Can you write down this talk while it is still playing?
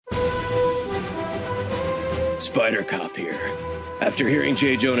Spider Cop here. After hearing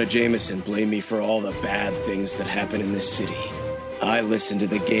J. Jonah Jameson blame me for all the bad things that happen in this city, I listened to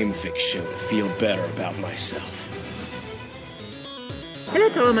the Game Fix show to feel better about myself. Hello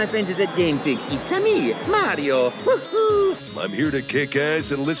to all my friends at Game Fix. It's me, Mario. Woohoo! I'm here to kick ass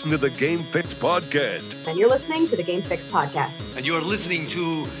and listen to the Game Fix podcast. And you're listening to the Game Fix podcast. And you're listening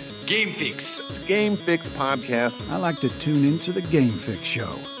to Game Fix. It's Game Fix podcast. I like to tune into the Game Fix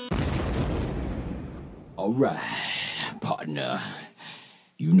show. All right, partner.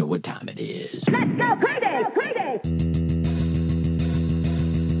 You know what time it is. Let's go, Payday! Payday!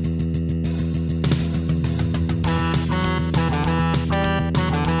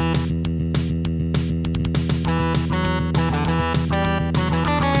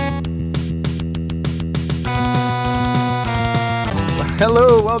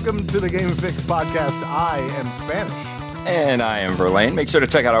 Hello, welcome to the Game Fix podcast. I am Spanish. And I am Verlaine. Make sure to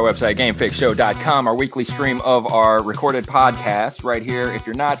check out our website, GameFixShow.com, our weekly stream of our recorded podcast right here. If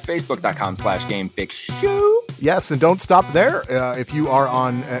you're not, Facebook.com/GameFixShow. Yes, and don't stop there. If you are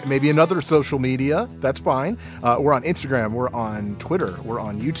on maybe another social media, that's fine. We're on Instagram, we're on Twitter, we're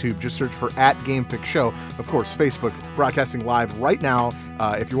on YouTube. Just search for @GameFixShow. Of course, Facebook, broadcasting live right now.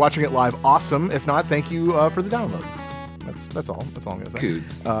 If you're watching it live, awesome. If not, thank you for the download. That's all. That's all I'm gonna say.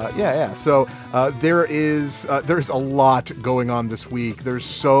 Coods. Yeah. So there is a lot going on this week. There's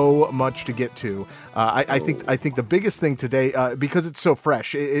so much to get to. I think the biggest thing today, because it's so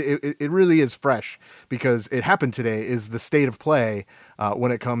fresh, it really is fresh because it happened today, is the state of play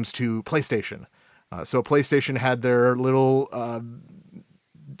when it comes to PlayStation. So PlayStation had their little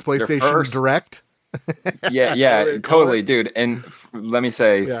PlayStation Direct. Yeah, totally, dude. And let me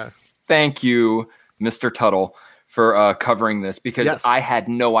say, thank you, Mr. Tuttle, for covering this, because I had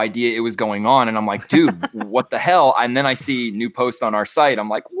no idea it was going on. And I'm like, dude, what the hell? And then I see new posts on our site. I'm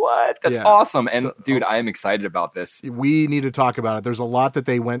like, what? That's awesome. And so, dude, I am excited about this. We need to talk about it. There's a lot that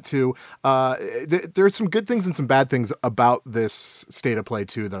they went to. There's some good things and some bad things about this state of play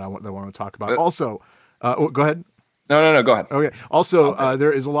too that I want to talk about. Also, go ahead. No, go ahead. Okay. Also,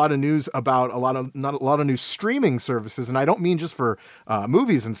 there is a lot of news about a lot of new streaming services, and I don't mean just for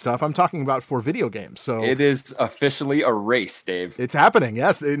movies and stuff. I'm talking about for video games. So it is officially a race, Dave. It's happening,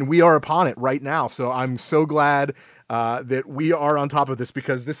 yes, and we are upon it right now. So I'm so glad that we are on top of this,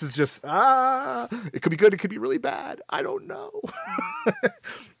 because this is just it could be good, it could be really bad. I don't know.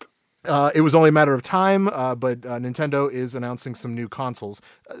 It was only a matter of time, but Nintendo is announcing some new consoles.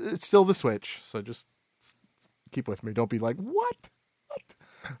 It's still the Switch, so just keep with me. Don't be like, what?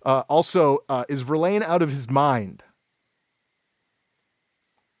 Also, is Verlaine out of his mind?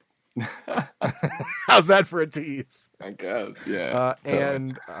 How's that for a tease? I guess, yeah.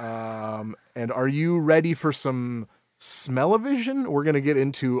 And are you ready for some smell-o-vision? We're going to get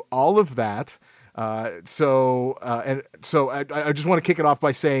into all of that. So I just want to kick it off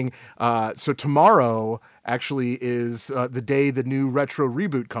by saying, so tomorrow actually is the day the new Retro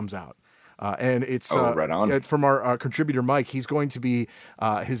Reboot comes out. And it's right on. From our contributor Mike. He's going to be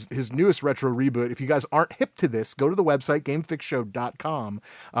his newest Retro Reboot. If you guys aren't hip to this, go to the website GameFixShow.com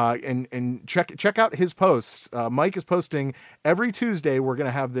and check out his posts. Mike is posting every Tuesday. We're going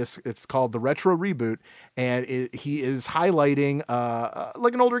to have this. It's called the Retro Reboot, and he is highlighting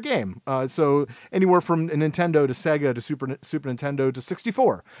like an older game. So anywhere from Nintendo to Sega to Super Nintendo to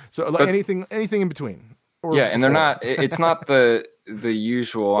 64. So like anything in between. And they're not. It's not the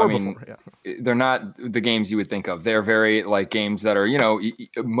usual. I mean, they're not the games you would think of. They're very like games that are,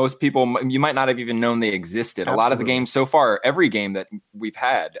 most people, you might not have even known they existed. Absolutely. A lot of the games so far, every game that we've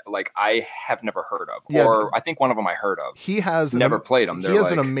had, like I have never heard of, or I think one of them I heard of. He has never played them. He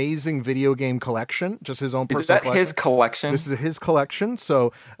has an amazing video game collection, just his own personal collection. His collection? This is his collection.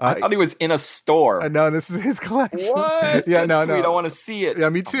 So I thought he was in a store. No, this is his collection. What? Yeah, no. I want to see it. Yeah,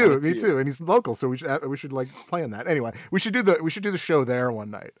 me too. And he's local, so we should like play on that. Anyway, we should do the show there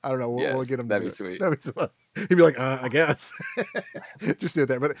one night. I don't know. We'll get him. That'd be sweet. He'd be like, I guess. Just do it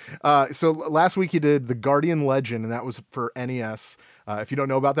there. But so last week he did The Guardian Legend, and that was for NES. If you don't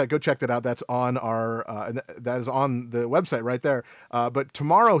know about that, go check that out. That's on that is on the website right there. But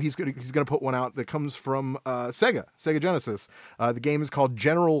tomorrow he's gonna put one out that comes from Sega Genesis. The game is called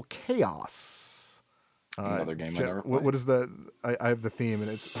General Chaos. Another game I never played. What is the? I have the theme, and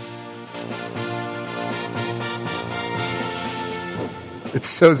it's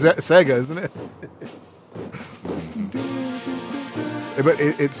so Sega, isn't it? But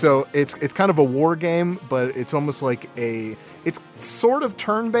it's kind of a war game, but it's almost like it's sort of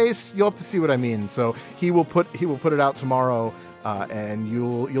turn-based. You'll have to see what I mean. So he will put it out tomorrow and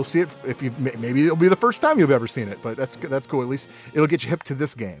you'll see it if you maybe it'll be the first time you've ever seen it, but that's cool. At least it'll get you hip to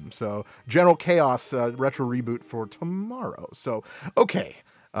this game. So General Chaos retro reboot for tomorrow. So okay.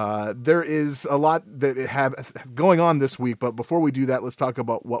 There is a lot that has going on this week, but before we do that, let's talk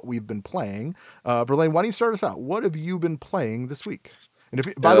about what we've been playing. Verlaine, why don't you start us out? What have you been playing this week? And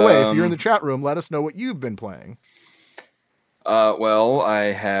by the way, if you're in the chat room, let us know what you've been playing. Well,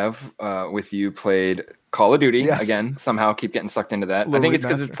 I have with you played Call of Duty again. Somehow keep getting sucked into that. I think it's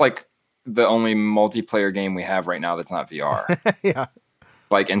because it's like the only multiplayer game we have right now that's not VR. Yeah,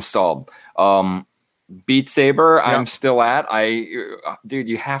 like installed. Beat Saber, I'm still at. Dude,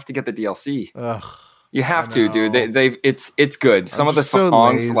 you have to get the DLC. Ugh, you have to, dude. It's good. Some of the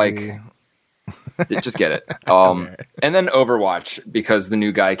songs, just get it. Okay. And then Overwatch, because the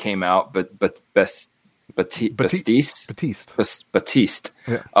new guy came out, but Batiste.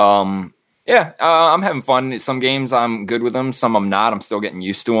 Yeah. I'm having fun. Some games I'm good with them. Some I'm not. I'm still getting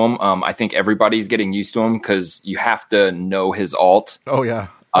used to them. I think everybody's getting used to them because you have to know his alt. Oh yeah.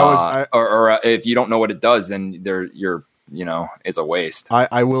 Or if you don't know what it does, then it's a waste.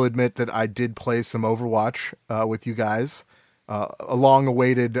 I will admit that I did play some Overwatch with you guys, a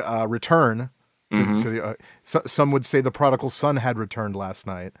long-awaited return. To the, some would say the prodigal son had returned last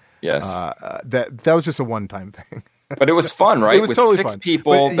night. Yes, that was just a one-time thing. But it was fun, right? It was with totally 6 fun.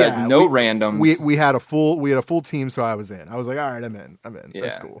 people, randoms. We had a full team, so I was in. I was like, all right, I'm in. Yeah,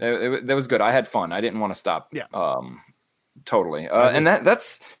 that's cool. That was good. I had fun. I didn't want to stop. Yeah. Totally. And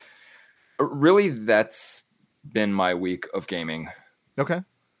that's been my week of gaming. Okay.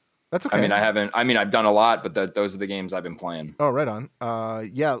 That's okay. I've done a lot, but those are the games I've been playing. Oh, right on.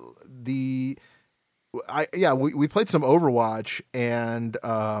 We played some Overwatch, and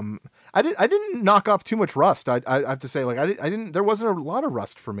I didn't knock off too much Rust. I have to say, there wasn't a lot of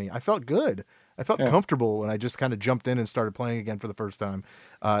Rust for me. I felt good. I felt comfortable when I just kind of jumped in and started playing again for the first time.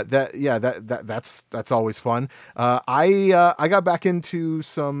 That's always fun. I got back into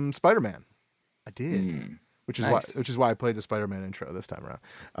some Spider-Man. I did. Which is why I played the Spider-Man intro this time around.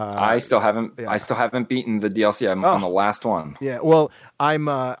 I still haven't beaten the DLC. I'm on the last one. Yeah, well, I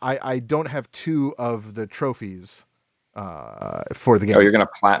don't have 2 of the trophies for the game. Oh, you're gonna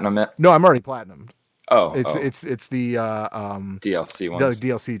platinum it? No, I'm already platinumed. Oh, it's the DLC ones. The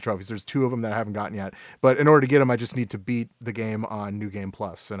DLC trophies. There's 2 of them that I haven't gotten yet. But in order to get them, I just need to beat the game on New Game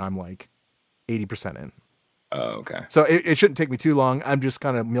Plus, and I'm like 80% in. Oh, okay. So it shouldn't take me too long. I'm just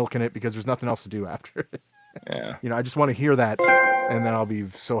kind of milking it because there's nothing else to do after. Yeah. I just want to hear that, and then I'll be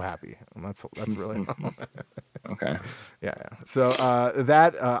so happy. And that's really okay. Yeah. So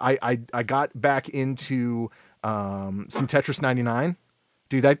I got back into some Tetris 99.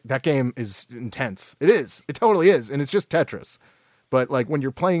 Dude, that game is intense. It is. It totally is, and it's just Tetris. But like when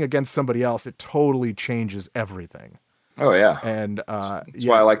you're playing against somebody else, it totally changes everything. Oh yeah. And that's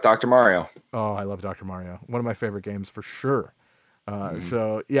why I like Dr. Mario. Oh, I love Dr. Mario. One of my favorite games for sure.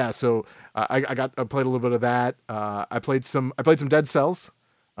 So I played a little bit of that. I played some Dead Cells.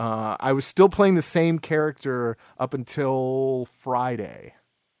 I was still playing the same character up until Friday.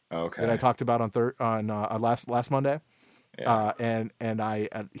 Okay. That I talked about on last Monday. Yeah. And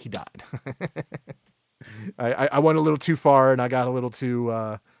he died. I went a little too far, and I got a little too.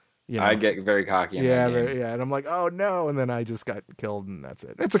 I get very cocky. And I'm like, oh no, and then I just got killed, and that's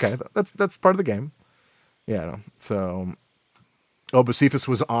it. It's okay. That's part of the game. Yeah. So. Oh, Bocephus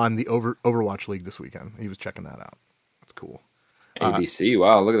was on the Overwatch League this weekend. He was checking that out. That's cool. ABC.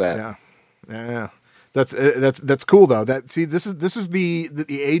 Wow, look at that. Yeah. That's cool though. This is the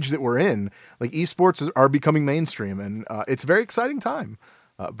age that we're in. Like esports are becoming mainstream, and it's a very exciting time.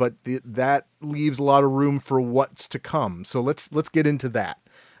 But that leaves a lot of room for what's to come. So let's get into that.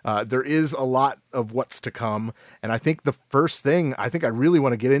 There is a lot of what's to come, and I think the first thing I really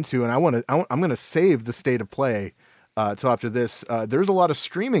want to get into, and I'm going to save the state of play till after this. There's a lot of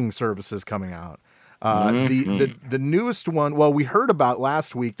streaming services coming out. The newest one, well, we heard about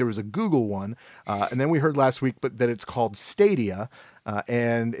last week. There was a Google one, and then we heard last week, that it's called Stadia,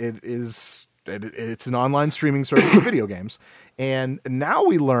 and it's an online streaming service of video games. And now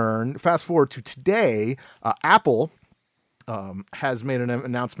we learn, fast forward to today, Apple has made an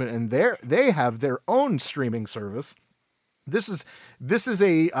announcement, and they have their own streaming service. This is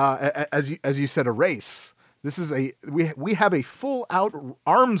a as you said, a race. This is we have a full out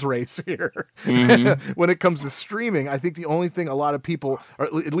arms race here when it comes to streaming. I think the only thing a lot of people, or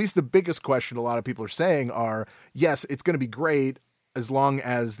at least the biggest question a lot of people are saying are, yes, it's going to be great as long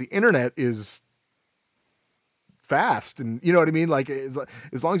as the internet is fast, and you know what I mean? Like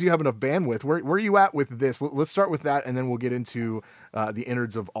as long as you have enough bandwidth. Where are you at with this? Let's start with that, and then we'll get into the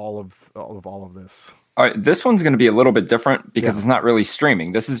innards of all of this. All right, this one's going to be a little bit different because it's not really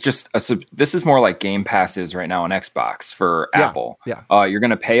streaming. This is just this is more like Game Pass is right now on Xbox for Apple. Yeah. You're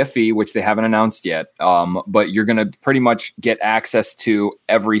going to pay a fee, which they haven't announced yet. But you're going to pretty much get access to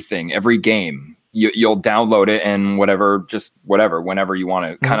everything, every game. You'll download it and whatever, whenever you want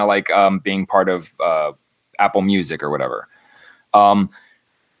to. Mm-hmm. Kind of like being part of Apple Music or whatever.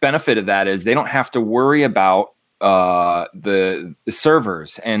 Benefit of that is they don't have to worry about the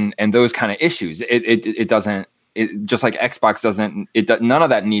servers and those kind of issues. It doesn't, just like Xbox doesn't, none of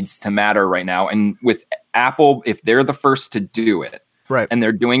that needs to matter right now. And with Apple, if they're the first to do it, right, and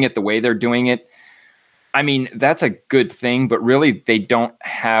they're doing it the way they're doing it, I mean, that's a good thing, but really they don't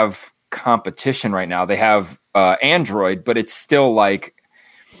have competition right now. They have Android, but it's still like,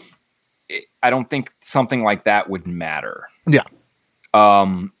 I don't think something like that would matter. Yeah.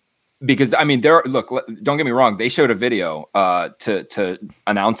 Because I mean, don't get me wrong. They showed a video to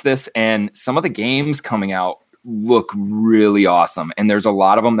announce this, and some of the games coming out look really awesome. And there's a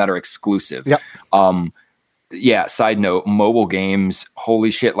lot of them that are exclusive. Yep. Yeah. Side note: mobile games.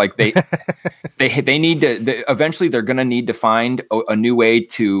 Holy shit! Like they need to. Eventually, they're going to need to find a new way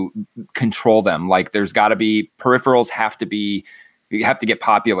to control them. Like there's got to be peripherals. You have to get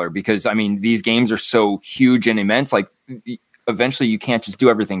popular because I mean these games are so huge and immense. Like eventually you can't just do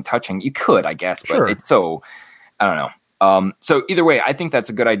everything touching. You could, I guess, but it's so I don't know. So either way, I think that's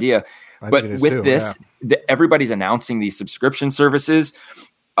a good idea. But with this, everybody's announcing these subscription services.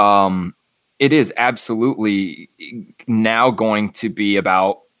 It is absolutely now going to be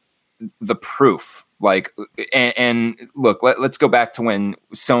about the proof. Like, and look, let's go back to when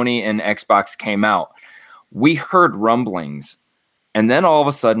Sony and Xbox came out. We heard rumblings. And then all of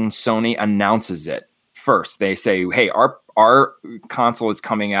a sudden, Sony announces it first. They say, hey, our console is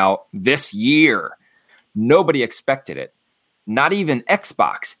coming out this year. Nobody expected it. Not even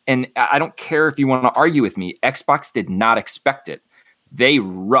Xbox. And I don't care if you want to argue with me. Xbox did not expect it. They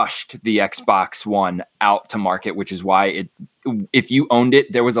rushed the Xbox One out to market, which is why if you owned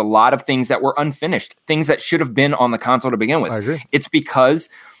it, there was a lot of things that were unfinished, things that should have been on the console to begin with. I agree. It's because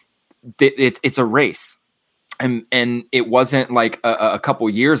it's a race. And it wasn't like a couple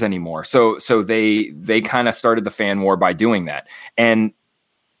years anymore. So they kind of started the fan war by doing that. And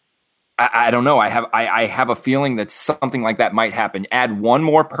I don't know. I have a feeling that something like that might happen. Add one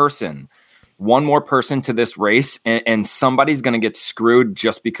more person to this race, and somebody's going to get screwed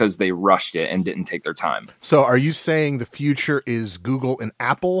just because they rushed it and didn't take their time. So are you saying the future is Google and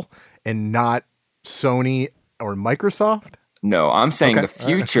Apple and not Sony or Microsoft? No, I'm saying the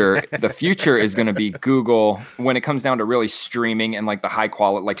future is going to be Google when it comes down to really streaming and like the high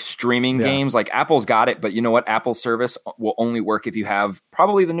quality, like streaming games. Like Apple's got it, but you know what? Apple's service will only work if you have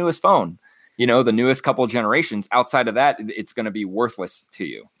probably the newest phone, the newest couple of generations. Outside of that, it's going to be worthless to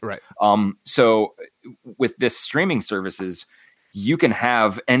you. Right. So with this streaming services, you can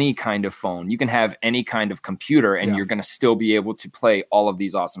have any kind of phone, you can have any kind of computer, and you're going to still be able to play all of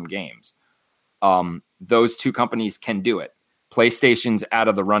these awesome games. Those two companies can do it. PlayStation's out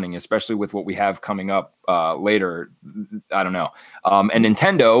of the running, especially with what we have coming up later. I don't know. And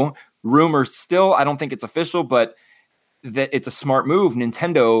Nintendo, rumors still, I don't think it's official, but that it's a smart move.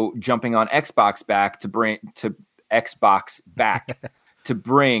 Nintendo jumping on Xbox back to bring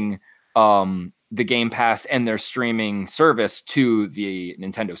the Game Pass and their streaming service to the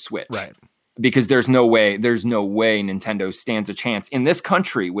Nintendo Switch. Right. Because there's no way Nintendo stands a chance in this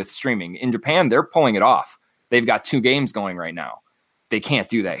country with streaming. In Japan, they're pulling it off. They've got 2 games going right now. They can't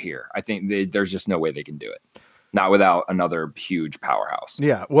do that here. I think there's just no way they can do it. Not without another huge powerhouse.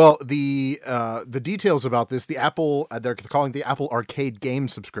 Yeah. Well, the details about this, the Apple, they're calling it the Apple Arcade Game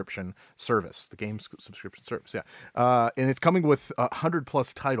Subscription Service, the game subscription service. Yeah. And it's coming with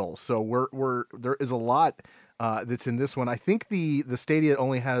 100+ titles. So there is a lot that's in this one. I think the Stadia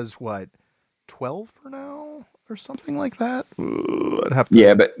only has 12 for now or something like that. Ooh, I'd have to.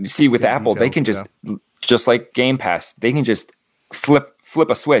 Yeah, but see, with Apple, they can just like Game Pass, they can just flip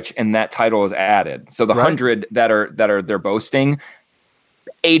a switch and that title is added. So the 100 that are they're boasting,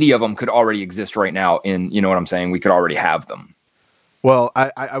 80 of them could already exist right now. You know what I'm saying? We could already have them. Well,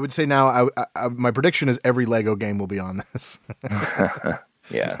 I would say now, my prediction is every Lego game will be on this.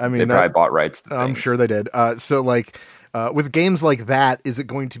 Yeah, I mean, they probably bought rights to things. I'm sure they did. So like. With games like that, is it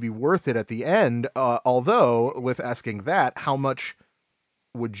going to be worth it at the end? Although, with asking that, how much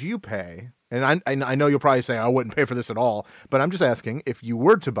would you pay? And I know you'll probably say I wouldn't pay for this at all, but I'm just asking, if you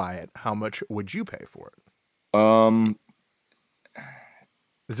were to buy it, how much would you pay for it?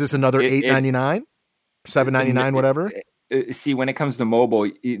 Is this another $8.99, $7.99, whatever? See, when it comes to mobile,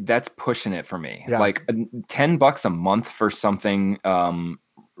 that's pushing it for me. Yeah. Like $10 a month for something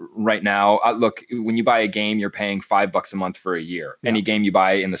right now. Look, when you buy a game, you're paying $5 a month for a year. Yeah. Any game you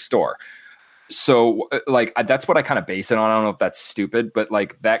buy in the store. So like, that's what I kind of base it on. I don't know if that's stupid, but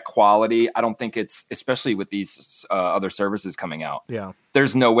like that quality, I don't think it's, especially with these other services coming out. Yeah.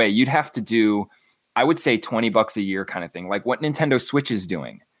 There's no way. You'd have to do, I would say $20 a year kind of thing. Like what Nintendo Switch is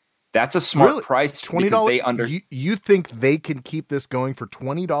doing. That's a smart price. $20. You think they can keep this going for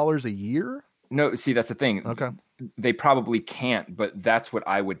 $20 a year? No, see, that's the thing. Okay. They probably can't, but that's what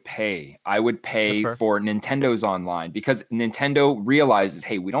I would pay. I would pay for Nintendo's online because Nintendo realizes,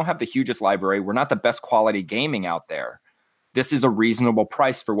 hey, we don't have the hugest library. We're not the best quality gaming out there. This is a reasonable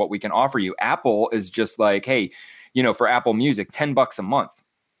price for what we can offer you. Apple is just like, hey, for Apple Music, $10 a month.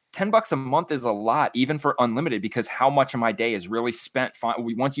 $10 a month is a lot, even for unlimited, because how much of my day is really spent.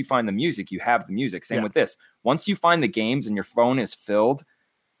 Once you find the music, you have the music. Same with this. Once you find the games and your phone is filled,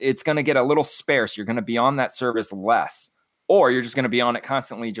 it's going to get a little sparse. You're going to be on that service less, or you're just going to be on it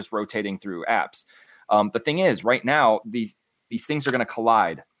constantly, just rotating through apps. The thing is, right now, these things are going to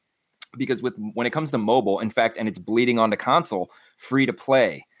collide because when it comes to mobile, in fact, and it's bleeding onto console, free to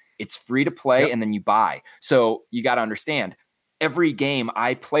play. It's free to play, and then you buy. So you got to understand, every game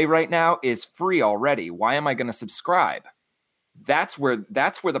I play right now is free already. Why am I going to subscribe? That's where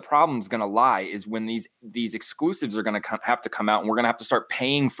the problem's going to lie, is when these exclusives are going to have to come out, and we're going to have to start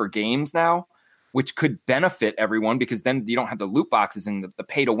paying for games now, which could benefit everyone because then you don't have the loot boxes and the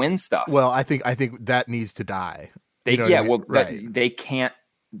pay to win stuff. Well, I think that needs to die. They can't.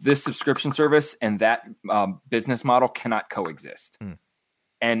 This subscription service and that business model cannot coexist.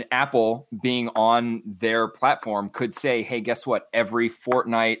 And Apple, being on their platform, could say, hey, guess what? Every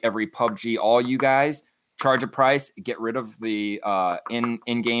Fortnite, every PUBG, all you guys charge a price, get rid of the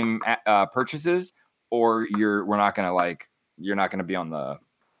in-game purchases, or you're not going to be on the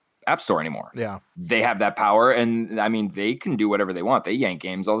App Store anymore. Yeah. They have that power, and I mean, they can do whatever they want. They yank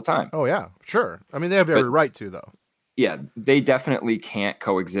games all the time. Oh yeah, sure. I mean, they have every right to, though. Yeah, they definitely can't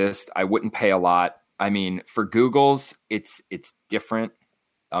coexist. I wouldn't pay a lot. I mean, for Google's, it's different.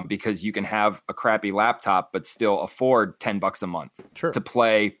 Because you can have a crappy laptop, but still afford $10 a month to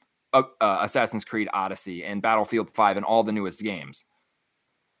play Assassin's Creed Odyssey and Battlefield 5 and all the newest games.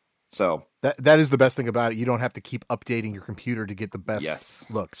 So that is the best thing about it. You don't have to keep updating your computer to get the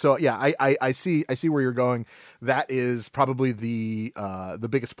best look. So yeah, I see where you're going. That is probably the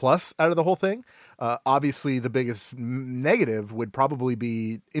biggest plus out of the whole thing. Obviously, the biggest negative would probably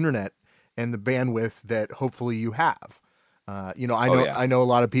be internet and the bandwidth that hopefully you have. I know a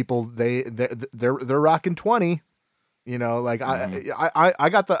lot of people they're rocking 20, like I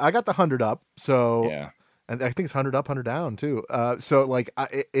got the 100 up. So yeah. And I think it's 100 up, 100 down too. So like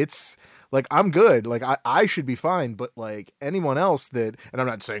it's like, I'm good. Like I should be fine. But like anyone else and I'm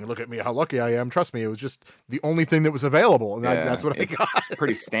not saying, look at me, how lucky I am. Trust me. It was just the only thing that was available. And that's what I got.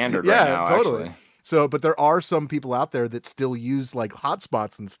 Pretty standard right now. Totally. Actually. So, but there are some people out there that still use like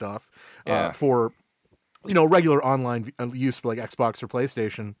hotspots and stuff for, regular online use for like Xbox or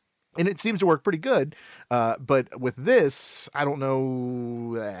PlayStation. And it seems to work pretty good. But with this, I don't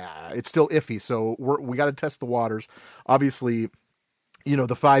know. It's still iffy. So we got to test the waters. Obviously, the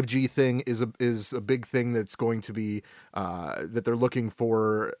 5G thing is a big thing that's going to be that they're looking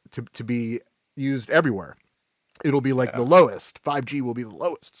for to be used everywhere. It'll be like the lowest. 5G will be the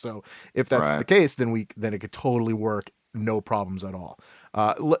lowest. So if that's the case, then it could totally work. No problems at all.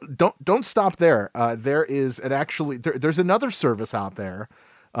 Don't stop there. There is there's another service out there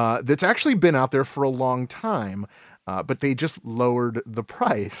that's actually been out there for a long time, but they just lowered the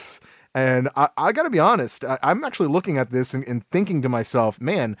price. And I got to be honest, I'm actually looking at this and thinking to myself,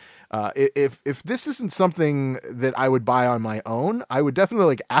 man, if this isn't something that I would buy on my own, I would definitely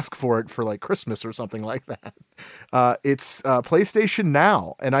like ask for it for like Christmas or something like that. It's PlayStation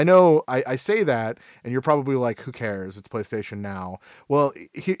Now. And I know I say that and you're probably like, who cares? It's PlayStation Now. Well,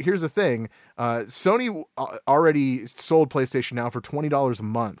 here's the thing. Sony already sold PlayStation Now for $20 a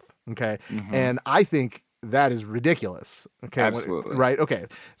month. Okay. Mm-hmm. And I think that is ridiculous. Okay. Absolutely. Right. Okay.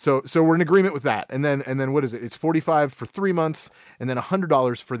 So we're in agreement with that. And then what is it? It's $45 for 3 months and then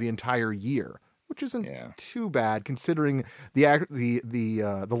 $100 for the entire year, which isn't too bad considering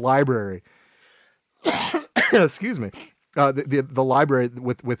the library. Excuse me. The library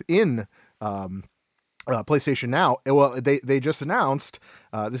within PlayStation Now. Well, they just announced,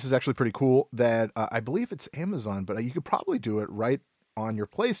 this is actually pretty cool, that I believe it's Amazon, but you could probably do it right on your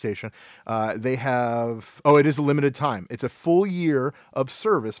PlayStation. They have, it is a limited time. It's a full year of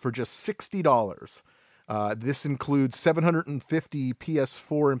service for just $60. This includes 750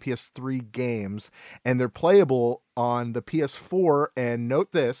 PS4 and PS3 games, and they're playable on the PS4, and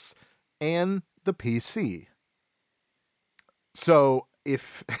note this, and the PC. So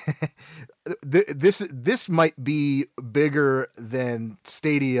if this might be bigger than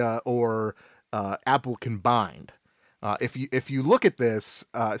Stadia or Apple combined. If you look at this,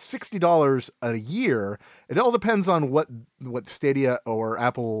 $60 a year, it all depends on what Stadia or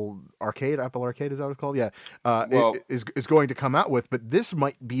Apple Arcade is that what it's called? Yeah, is going to come out with. But this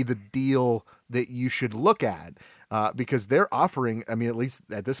might be the deal that you should look at because they're offering. I mean, at least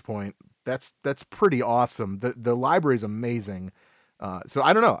at this point, that's pretty awesome. The library is amazing. So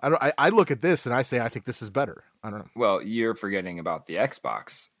I don't know. I look at this and I say I think this is better. I don't know. Well, you're forgetting about the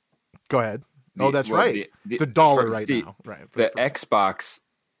Xbox. Go ahead. That's right. It's $1 right now. Right. Xbox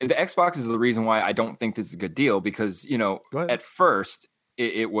is the reason why I don't think this is a good deal because, at first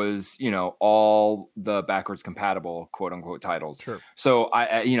it was, all the backwards compatible quote unquote titles. Sure. So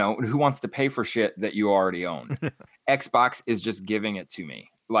I who wants to pay for shit that you already own? Xbox is just giving it to me.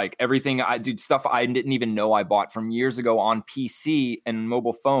 Like everything stuff I didn't even know I bought from years ago on PC and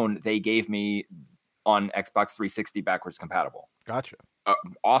mobile phone, they gave me on Xbox 360 backwards compatible. Gotcha.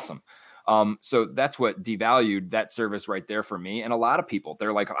 Awesome. So that's what devalued that service right there for me. And a lot of people,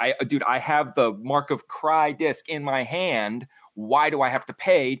 they're like, I have the Mark of Cry disc in my hand. Why do I have to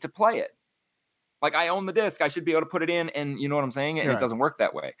pay to play it? Like I own the disc. I should be able to put it in. And you know what I'm saying? And It doesn't work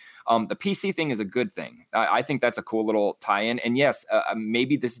that way. The PC thing is a good thing. I think that's a cool little tie-in. And yes,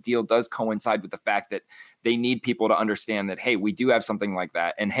 maybe this deal does coincide with the fact that they need people to understand that, hey, we do have something like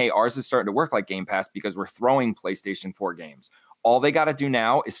that. And hey, ours is starting to work like Game Pass because we're throwing PlayStation 4 games. All they got to do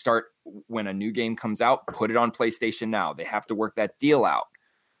now is start when a new game comes out, put it on PlayStation Now. They have to work that deal out.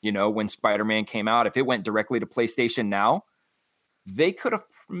 When Spider-Man came out, if it went directly to PlayStation Now, they could have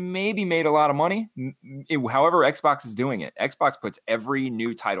maybe made a lot of money. However, Xbox is doing it. Xbox puts every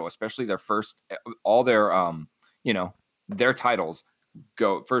new title, especially their all their, their titles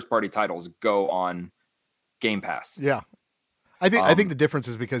first party titles go on Game Pass. Yeah. I think the difference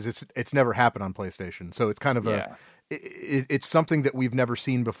is because it's never happened on PlayStation. So it's kind of it's something that we've never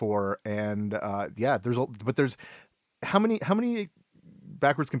seen before. And there's how many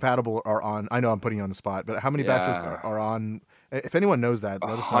backwards compatible are on? I know I'm putting you on the spot, but how many backwards are on? If anyone knows that,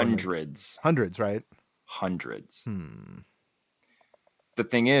 let us know. Hundreds, right? Hundreds. The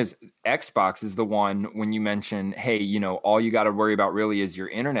thing is, Xbox is the one when you mention, hey, all you got to worry about really is your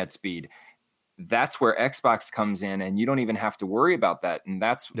internet speed. That's where Xbox comes in, and you don't even have to worry about that. And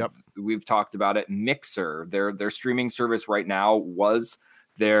we've talked about it. Mixer, their streaming service right now was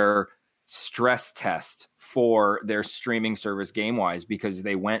their stress test for their streaming service game-wise, because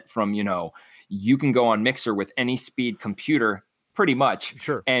they went from, you can go on Mixer with any speed computer pretty much.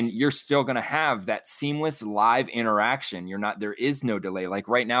 Sure. And you're still going to have that seamless live interaction. There is no delay. Like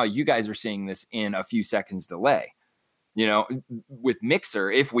right now, you guys are seeing this in a few seconds delay. With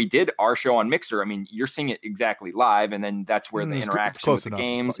Mixer, if we did our show on Mixer, I mean, you're seeing it exactly live, and then that's where the interaction with the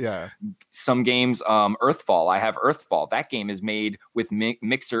games. Yeah. Some games, Earthfall. I have Earthfall. That game is made with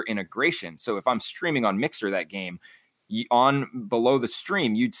Mixer integration. So if I'm streaming on Mixer, that game, on below the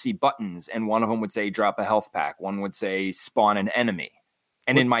stream, you'd see buttons, and one of them would say drop a health pack. One would say spawn an enemy.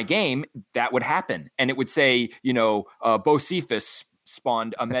 And in my game, that would happen, and it would say, Bocephus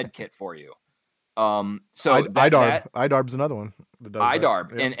spawned a med kit for you. So IDARB's another one that does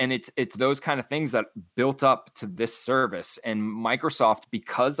IDARB. Yeah. And it's those kind of things that built up to this service. And Microsoft,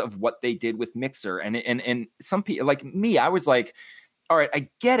 because of what they did with Mixer, and some people like me, I was like, all right, I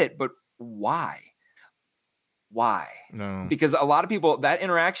get it, but why? No. Because a lot of people, that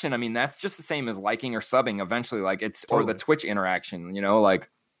interaction, I mean, that's just the same as liking or subbing eventually, like it's totally. Or the Twitch interaction,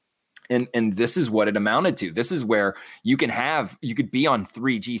 and this is what it amounted to. This is where you could be on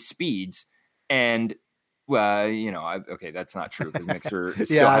 3G speeds. And, okay, that's not true because Mixer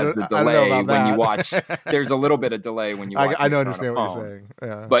still has the delay when you watch. There's a little bit of delay when you watch. I don't understand what you're saying.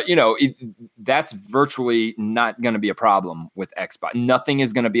 Yeah. But, that's virtually not going to be a problem with Xbox. Nothing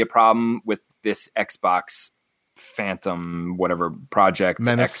is going to be a problem with this Xbox Phantom, whatever project.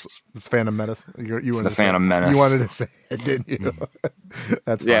 Menace. It's Phantom Menace. You wanted the Phantom Menace. You wanted to say it, didn't you?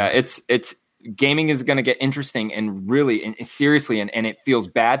 That's fine. Yeah, it's gaming is going to get interesting and really and seriously, and it feels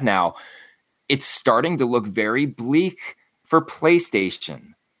bad now. It's starting to look very bleak for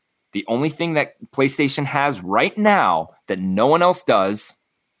PlayStation. The only thing that PlayStation has right now that no one else does,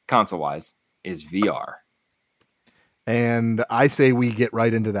 console-wise, is VR. And I say we get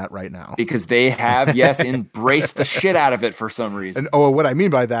right into that right now. Because they have, embraced the shit out of it for some reason. And what I mean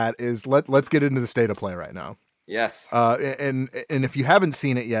by that is let's get into the state of play right now. Yes. And if you haven't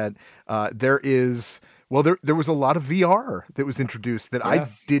seen it yet, there was a lot of VR that was introduced that I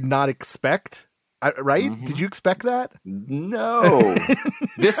did not expect. Right? Mm-hmm. Did you expect that? No.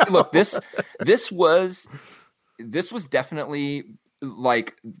 This was definitely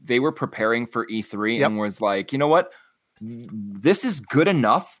like they were preparing for E3 and was like, you know what? This is good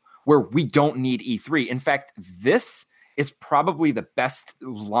enough where we don't need E3. In fact, this is probably the best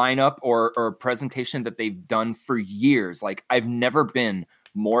lineup or presentation that they've done for years. Like, I've never been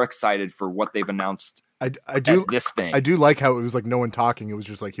more excited for what they've announced. I do this thing. I do like how it was like no one talking. It was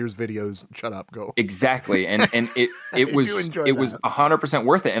just like, here's videos, shut up, go. Exactly. And it was 100%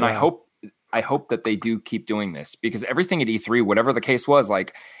 worth it. And I hope that they do keep doing this, because everything at E3, whatever the case was,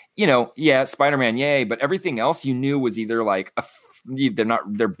 like, you know, yeah, Spider-Man, yay, but everything else you knew was either like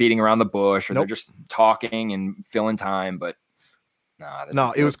they're beating around the bush, or they're just talking and filling time. But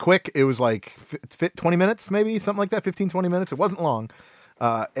it was quick. It was like 20 minutes, maybe something like that. 15, 20 minutes. It wasn't long.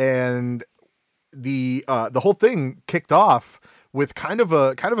 And the whole thing kicked off with kind of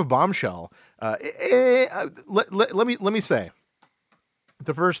a bombshell. Let me say,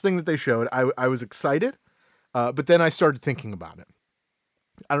 the first thing that they showed, I was excited, but then I started thinking about it.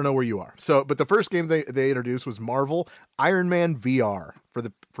 I don't know where you are. But the first game they introduced was Marvel Iron Man VR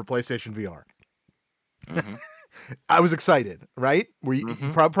for PlayStation VR. Mm-hmm. I was excited, right? Were you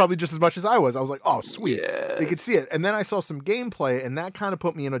probably just as much as I was? I was like, oh, sweet. Yes. They could see it. And then I saw some gameplay, and that kind of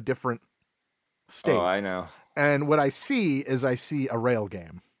put me in a different state. Oh, I know. And what I see a rail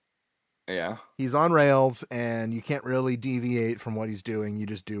game. Yeah. He's on rails, and you can't really deviate from what he's doing. You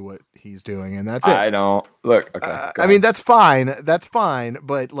just do what he's doing, and that's it. I don't. Look, okay. I mean, that's fine. That's fine.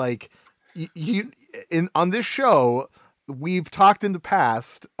 But, like, on this show, we've talked in the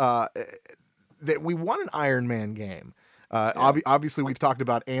past that we want an Iron Man game. Obviously, we've talked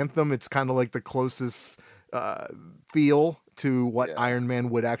about Anthem. It's kind of like the closest feel to what Iron Man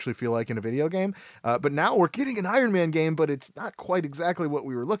would actually feel like in a video game. But now we're getting an Iron Man game, but it's not quite exactly what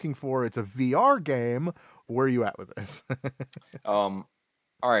we were looking for. It's a VR game. Where are you at with this? All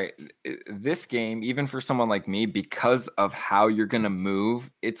right. This game, even for someone like me, because of how you're going to move,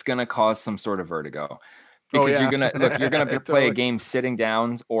 it's going to cause some sort of vertigo. Because you're going to play a game sitting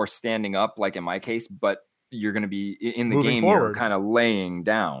down or standing up, like in my case, but you're going to be in the moving game, forward. You're kind of laying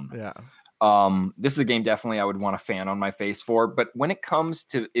down. Yeah. This is a game definitely I would want a fan on my face for. But when it comes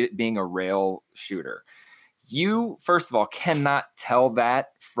to it being a rail shooter, you, first of all, cannot tell that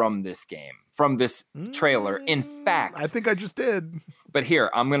from this game, from this trailer. In fact, I think I just did. But here,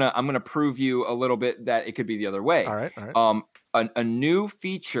 I'm gonna prove you a little bit that it could be the other way. All right. A new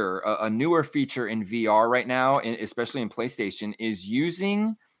feature, a newer feature in VR right now, especially in PlayStation, is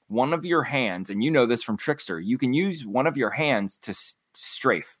using one of your hands, and you know this from Trickster. You can use one of your hands to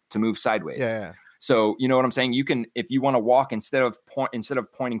strafe, to move sideways. Yeah. So you know what I'm saying? You can, if you want to walk, instead of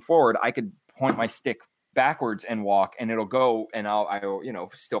pointing forward, I could point my stick backwards and walk, and it'll go, and I'll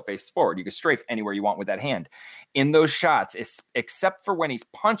still face forward. You can strafe anywhere you want with that hand. In those shots, except for when he's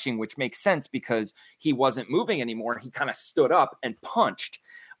punching, which makes sense because he wasn't moving anymore. He kind of stood up and punched.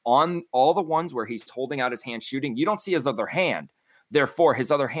 On all the ones where he's holding out his hand shooting, you don't see his other hand. Therefore,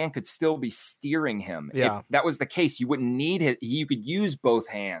 his other hand could still be steering him. Yeah. If that was the case, you wouldn't need it. You could use both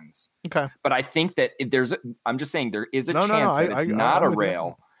hands. Okay. But I think that I'm just saying there is a chance that it's not a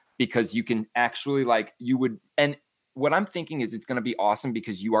rail, because you can actually and what I'm thinking is it's going to be awesome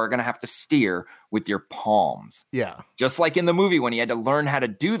because you are going to have to steer with your palms. Yeah. Just like in the movie when he had to learn how to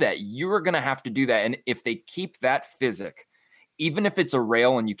do that, you are going to have to do that. And if they keep that physic, even if it's a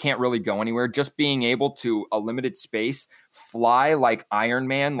rail and you can't really go anywhere, just being able to, a limited space, fly like Iron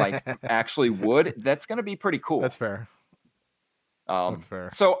Man, like actually would, that's going to be pretty cool. That's fair. That's fair.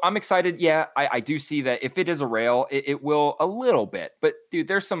 So I'm excited. Yeah, I do see that if it is a rail, it will a little bit. But dude,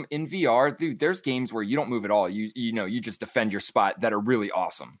 there's some in VR. Dude, there's games where you don't move at all. You just defend your spot that are really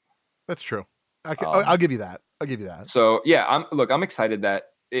awesome. That's true. I'll give you that. So yeah, I'm excited that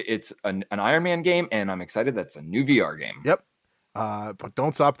it's an Iron Man game, and I'm excited that's a new VR game. Yep. But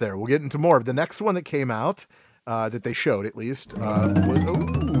don't stop there. We'll get into more. The next one that came out, that they showed at least,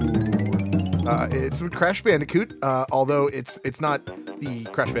 it's Crash Bandicoot, although it's not the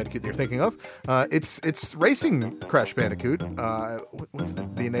Crash Bandicoot you're thinking of. It's Racing Crash Bandicoot. What's the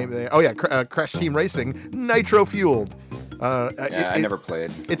name of it? Oh yeah, Crash Team Racing, Nitro Fueled. I never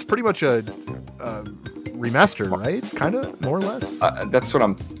played. It's pretty much a remastered, right? Kind of, more or less. That's what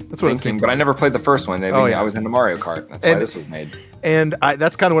I'm thinking. But I never played the first one. I was into Mario Kart. That's why this was made. And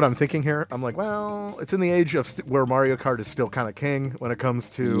that's kind of what I'm thinking here. I'm like, well, it's in the age of where Mario Kart is still kind of king when it comes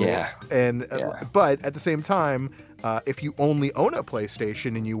to but at the same time, if you only own a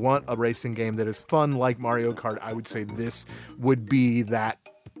PlayStation and you want a racing game that is fun like Mario Kart, I would say this would be that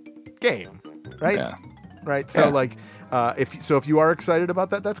game, right? Yeah. Right. So if you are excited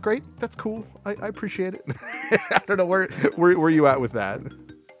about that, that's great. That's cool. I appreciate it. I don't know where you at with that.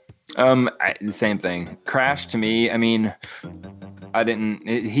 The same thing. Crash to me, I mean,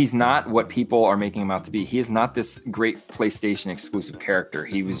 He's not what people are making him out to be. He is not this great PlayStation exclusive character.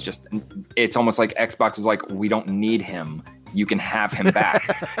 He was just, it's almost like Xbox was like, we don't need him. You can have him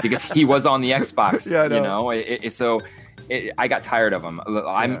back because he was on the Xbox, I got tired of him.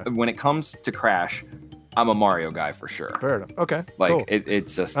 When it comes to Crash, I'm a Mario guy for sure. Fair enough. Okay. Like cool.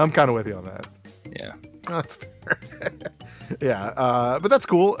 It's just, I'm kind of with you on that. Yeah. That's fair. Yeah. But that's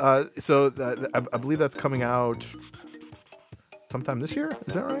cool. I believe that's coming out sometime this year.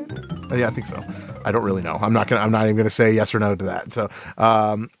 Is that right? Yeah, I think so. I don't really know. I'm not even gonna say yes or no to that. So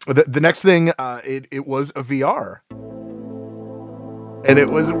the next thing, it was a VR, and it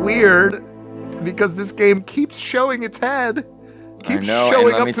was weird because this game keeps showing its head, keeps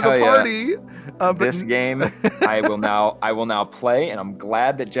showing up to the party. This game, I will now play, and I'm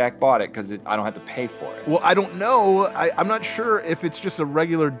glad that Jack bought it because I don't have to pay for it. Well, I don't know. I'm not sure if it's just a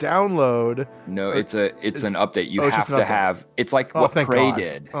regular download. No, it's an update. You have to have. It's like what Prey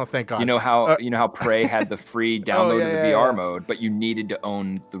did. Oh, thank God. You know how Prey had the free download of the VR mode, but you needed to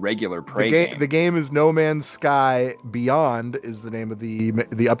own the regular Prey game. The game is No Man's Sky Beyond is the name of the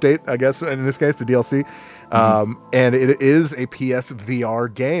update, I guess. In this case, the DLC, and it is a PS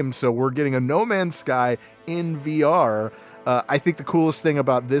VR game. So we're getting a No Man's Sky in VR. I think the coolest thing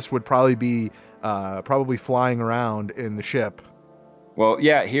about this would probably be flying around in the ship. Well,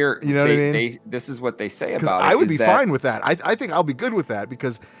 yeah, here, you know what I mean? This is what they say about it. I would be fine with that. I think I'll be good with that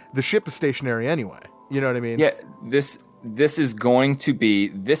because the ship is stationary anyway. You know what I mean? Yeah, this is going to be,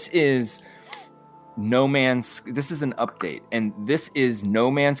 this is an update, and this is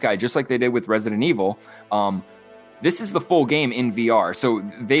No Man's Sky, just like they did with Resident Evil. This is the full game in VR. So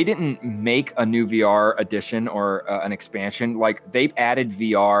they didn't make a new VR edition or an expansion. Like, they added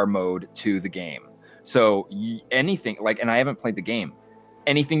VR mode to the game. So anything, like, and I haven't played the game,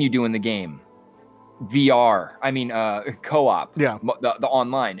 anything you do in the game, VR, co-op, the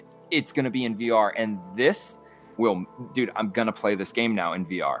online, it's going to be in VR. And this I'm going to play this game now in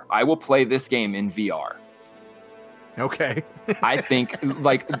VR. I will play this game in VR. Okay. I think,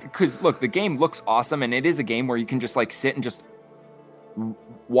 because look, the game looks awesome, and it is a game where you can just sit and just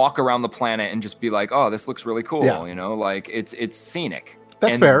walk around the planet and just be like, oh, this looks really cool. Yeah. It's scenic.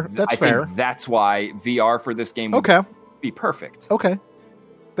 That's fair. I think that's why VR for this game would be perfect. Okay.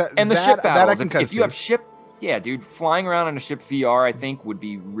 The ship battles. If you have ship, yeah, dude, flying around on a ship VR, I think would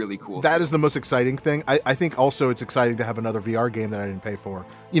be really cool. That is the most exciting thing. I think also it's exciting to have another VR game that I didn't pay for.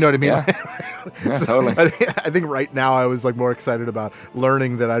 You know what I mean? Yeah, totally. I think right now I was more excited about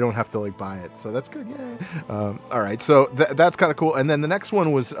learning that I don't have to buy it. So that's good. Yeah. All right. So that's kind of cool. And then the next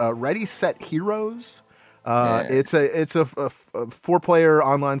one was Ready, Set, Heroes. It's a 4-player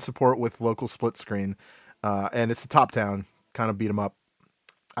online support with local split screen, and it's a top-down kind of beat 'em up.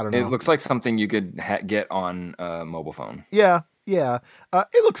 I don't know. It looks like something you could get on a mobile phone. Yeah.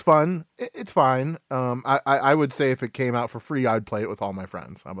 It looks fun. It's fine. I would say if it came out for free, I'd play it with all my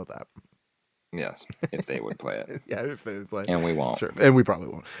friends. How about that? Yes, if they would play it. Yeah, if they would play it. And we won't. Sure, and we probably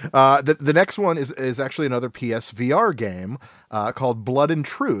won't. The next one is actually another PS VR game called Blood and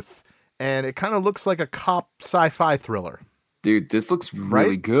Truth, and it kind of looks like a cop sci-fi thriller. Dude, this looks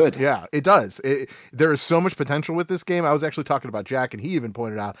really good. Yeah, it does. There is so much potential with this game. I was actually talking about Jack, and he even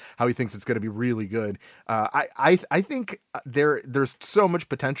pointed out how he thinks it's going to be really good. I think there's so much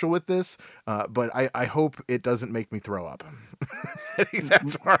potential with this, but I hope it doesn't make me throw up. I think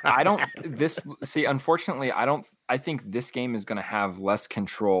that's where unfortunately, I think this game is going to have less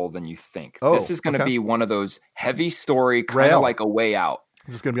control than you think. Oh, this is going to be one of those heavy story, kind of like A Way Out.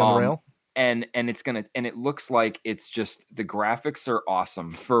 Is this going to be on the rail? And it looks like it's just, the graphics are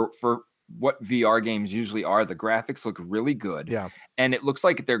awesome for what VR games usually are. The graphics look really good. Yeah. And it looks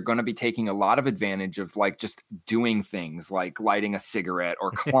like they're going to be taking a lot of advantage of just doing things like lighting a cigarette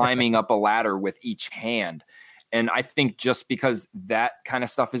or climbing up a ladder with each hand. And I think just because that kind of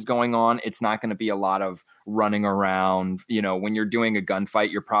stuff is going on, it's not going to be a lot of running around. When you're doing a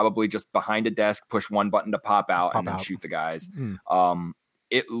gunfight, you're probably just behind a desk, push one button to pop out and then shoot the guys.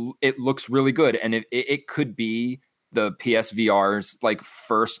 It looks really good, and it could be the PSVR's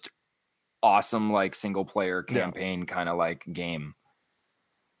first awesome single player campaign kind of game.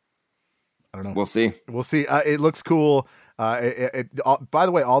 I don't know. We'll see. It looks cool. By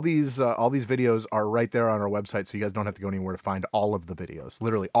the way, all these videos are right there on our website, so you guys don't have to go anywhere to find all of the videos.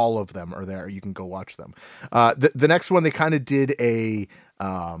 Literally, all of them are there. You can go watch them. The next one, they kind of did a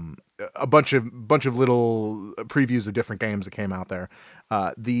bunch of little previews of different games that came out there.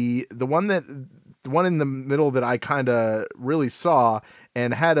 The one in the middle that I kind of really saw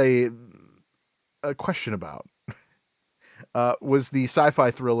and had a question about was the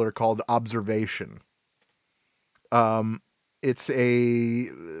sci-fi thriller called Observation. It's a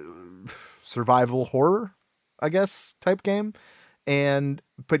survival horror, I guess, type game. And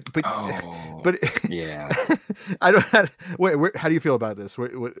but yeah, I don't. Wait, how do you feel about this?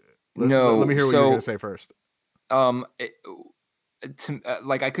 Let me hear what you're going to say first.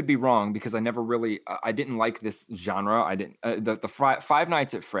 Like, I could be wrong because I never really, I didn't like this genre. I didn't, the Five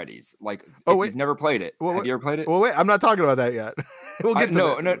Nights at Freddy's, like, you've never played it. Have you ever played it? Well, wait, I'm not talking about that yet. We'll get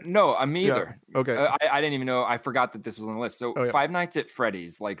to that. No, me either. Yeah. Okay. I didn't even know, I forgot that this was on the list. So Five Nights at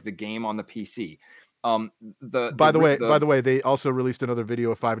Freddy's, like the game on the PC. By the way, they also released another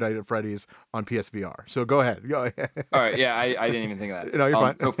video of Five Nights at Freddy's on PSVR. So go ahead. All right. Yeah, I didn't even think of that. No, you're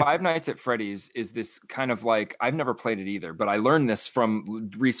fine. So Five Nights at Freddy's is this kind of like, I've never played it either, but I learned this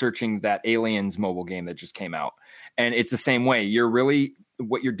from researching that Aliens mobile game that just came out. And it's the same way.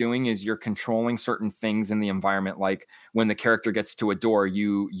 What you're doing is you're controlling certain things in the environment. Like when the character gets to a door,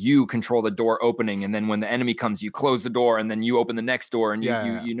 you control the door opening, and then when the enemy comes, you close the door, and then you open the next door, and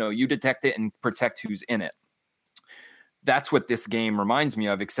you detect it and protect who's in it. That's what this game reminds me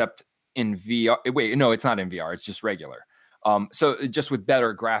of, except in VR. Wait, no, it's not in VR. It's just regular. So just with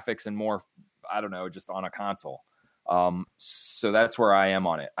better graphics and more, I don't know, just on a console. So that's where I am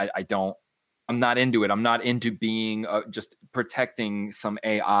on it. I'm not into it. I'm not into being just protecting some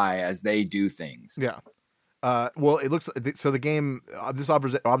AI as they do things. Yeah. Well, it looks so. The game, this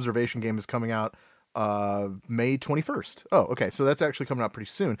observation game, is coming out May 21st. Oh, okay. So that's actually coming out pretty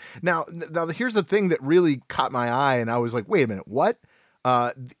soon. Now, here's the thing that really caught my eye, and I was like, "Wait a minute, what?"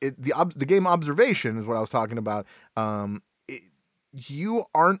 The game Observation is what I was talking about. You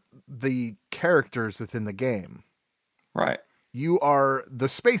aren't the characters within the game, right? You are the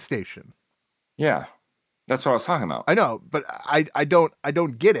space station. Yeah, that's what I was talking about. I know, but I don't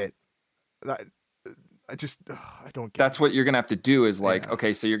get it. I don't get That's what you're going to have to do is like,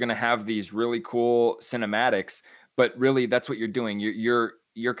 okay, so you're going to have these really cool cinematics, but really that's what you're doing.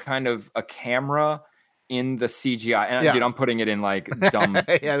 You're kind of a camera in the CGI. And dude, I'm putting it in like dumb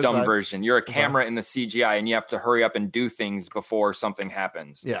version. You're a camera in the CGI, and you have to hurry up and do things before something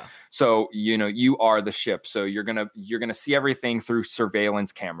happens. Yeah. So, you are the ship. So you're going to see everything through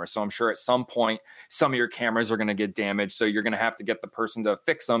surveillance cameras. So I'm sure at some point, some of your cameras are going to get damaged. So you're going to have to get the person to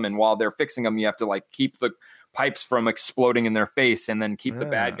fix them. And while they're fixing them, you have to like keep the pipes from exploding in their face, and then keep the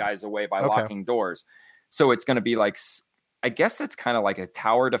bad guys away by locking doors. So it's going to be like, I guess that's kind of like a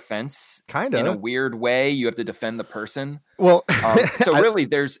tower defense, kind of in a weird way. You have to defend the person. Well, so really,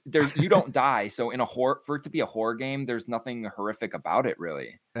 there's you don't die. So for it to be a horror game, there's nothing horrific about it,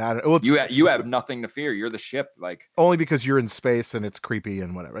 really. You have nothing to fear. You're the ship, like only because you're in space and it's creepy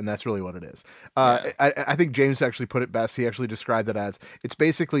and whatever, and that's really what it is. I think James actually put it best. He actually described it as it's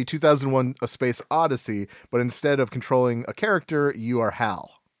basically 2001: A Space Odyssey, but instead of controlling a character, you are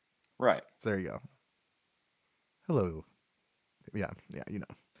Hal. Right. So there you go. Hello. Yeah,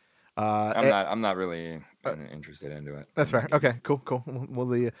 I'm not really interested into it. That's fair. Okay, cool.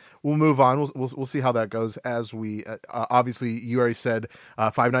 We'll move on. We'll see how that goes as we obviously you already said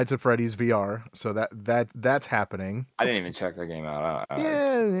Five Nights at Freddy's VR, so that's happening. I didn't even check the game out.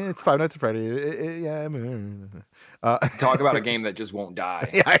 It's Five Nights at Freddy's. Talk about a game that just won't die.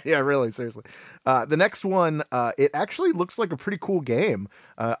 Yeah, really, seriously. The next one, it actually looks like a pretty cool game.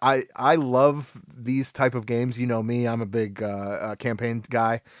 I love these type of games. You know me, I'm a big campaign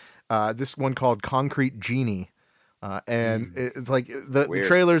guy. This one called Concrete Genie. And it's like the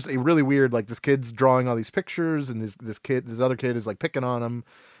trailer's really weird. Like this kid's drawing all these pictures, and this other kid is like picking on him,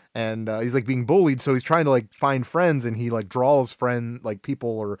 and he's like being bullied. So he's trying to like find friends, and he like draws like people,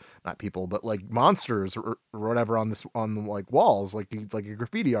 or not people, but like monsters or whatever on the like walls. Like he's like a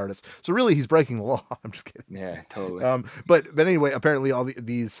graffiti artist. So really he's breaking the law. I'm just kidding. Yeah, totally. But anyway, apparently all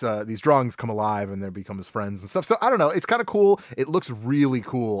these drawings come alive, and they become his friends and stuff. So I don't know. It's kind of cool. It looks really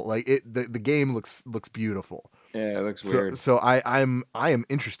cool. Like the game looks beautiful. Yeah, it looks weird. So I am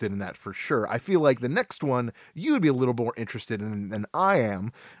interested in that for sure. I feel like the next one you would be a little more interested in than I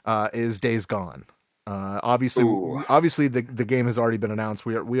am, is Days Gone. Obviously the game has already been announced.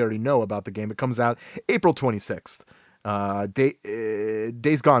 We already know about the game. It comes out April 26th.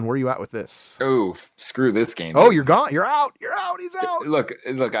 Days Gone. Where are you at with this? Oh, screw this game. Oh, you're gone. You're out. He's out. Look.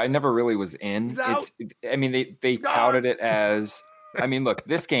 I never really was in. He's out. I mean, they touted it as. I mean, look,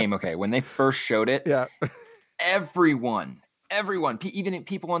 this game. Okay, when they first showed it, yeah. Everyone, even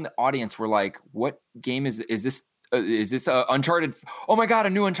people in the audience were like, "What game is this? Is this Uncharted? Oh my god, a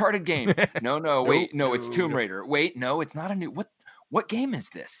new Uncharted game? No, wait, no, it's Tomb Raider. Wait, no, it's not a new. What game is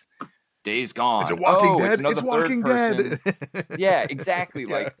this? Days Gone. It's Walking Dead. It's Walking Dead. Yeah, exactly.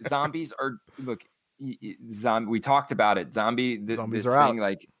 Yeah. Like zombies are. Look, we talked about it. Zombies are thing, out.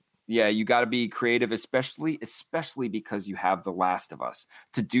 like Yeah, you got to be creative, especially because you have The Last of Us.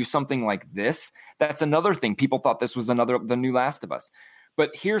 To do something like this, that's another thing. People thought this was the new Last of Us.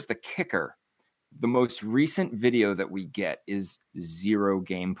 But here's the kicker. The most recent video that we get is zero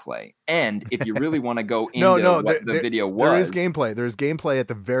gameplay. And if you really want to go into the video was... There is gameplay. There's gameplay at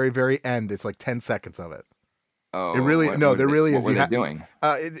the very, very end. It's like 10 seconds of it. Oh. It really... there really is. What were they doing?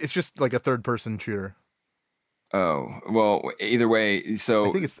 It's just like a third-person shooter. Oh, well, either way, so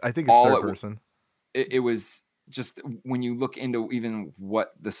I think it's third person. It was just when you look into even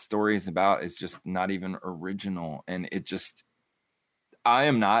what the story is about, it's just not even original, and I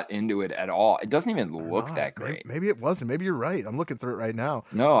am not into it at all. It doesn't even look that great. Maybe it wasn't. Maybe you're right. I'm looking through it right now.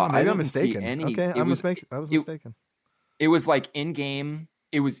 No, maybe I'm mistaken. Okay, I was mistaken. It was like in game.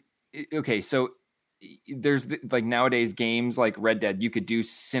 It was okay. So there's like nowadays games like Red Dead, you could do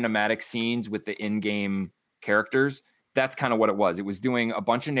cinematic scenes with the in-game characters. That's kind of what it was. It was doing a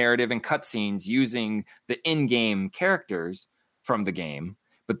bunch of narrative and cutscenes using the in-game characters from the game,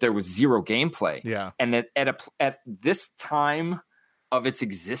 but there was zero gameplay. Yeah. And at this time of its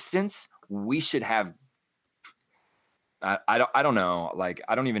existence, we should have I don't know. Like,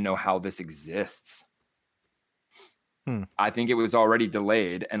 I don't even know how this exists. I think it was already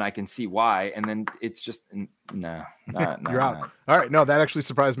delayed, and I can see why. And then it's just no. You're out. All right, no, that actually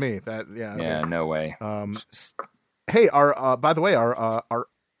surprised me. No way. Hey, by the way,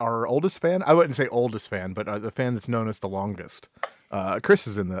 our oldest fan. I wouldn't say oldest fan, but the fan that's known as the longest. Chris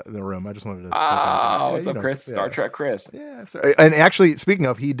is in the room. I just wanted to. What's up, Chris? Star Trek, Chris. Yeah. Sorry. And actually, speaking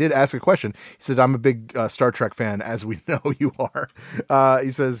of, he did ask a question. He said, "I'm a big Star Trek fan, as we know you are."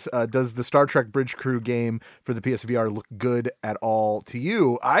 He says, "Does the Star Trek Bridge Crew game for the PSVR look good at all to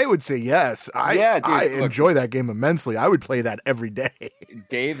you?" I would say yes. I enjoy that game immensely. I would play that every day.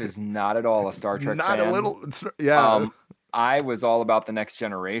 Dave is not at all a Star Trek fan. Not a little. Yeah. I was all about the Next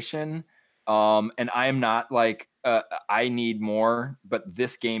Generation. And I am not like, I need more, but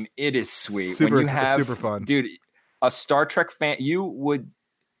this game, it is sweet. Super fun. Dude, a Star Trek fan, you would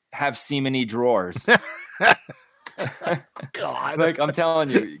have semen-y drawers. God. Like, I'm telling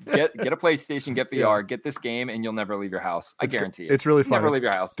you, get a PlayStation, get VR, get this game, and you'll never leave your house. I guarantee it. It's really fun. Never leave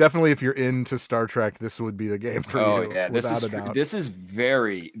your house. Definitely, if you're into Star Trek, this would be the game for you. Oh yeah, this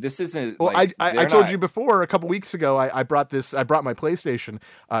isn't. Well, like, I told you before a couple weeks ago. I brought my PlayStation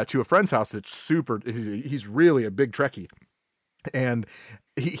to a friend's house. That's super. He's really a big Trekkie, and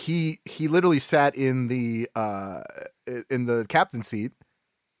he literally sat in the captain's seat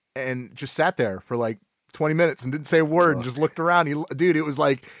and just sat there for like 20 minutes and didn't say a word and just looked around. It was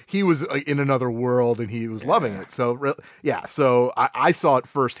like he was in another world and he was loving it. So so I saw it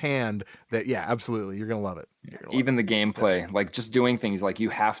firsthand that, absolutely. You're going to love it. Even the gameplay, like just doing things like you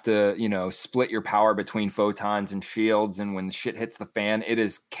have to, split your power between photons and shields. And when shit hits the fan, it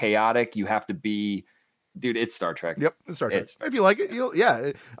is chaotic. You have to be, dude, it's Star Trek. Yep, it's Star Trek. If you like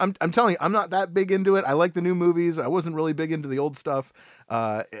it, I'm telling you, I'm not that big into it. I like the new movies. I wasn't really big into the old stuff,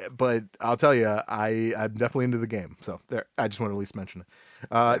 but I'll tell you, I'm definitely into the game. So there, I just want to at least mention it.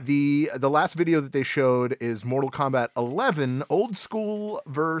 The last video that they showed is Mortal Kombat 11, old school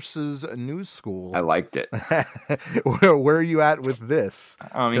versus new school. I liked it. Where are you at with this?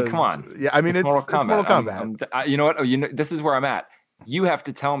 I mean, come on. Yeah, I mean, it's Mortal Kombat. You know what? This is where I'm at. You have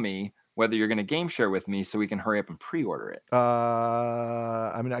to tell me whether you're going to game share with me so we can hurry up and pre-order it.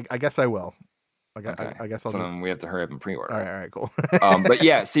 I mean, I guess I will. I guess I'll then we have to hurry up and pre-order. All right, cool. But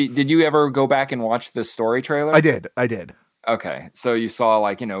yeah, see, did you ever go back and watch the story trailer? I did. Okay. So you saw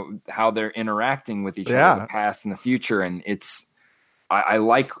like, how they're interacting with each other, the past and the future. And I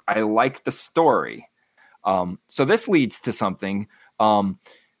like the story. So this leads to something.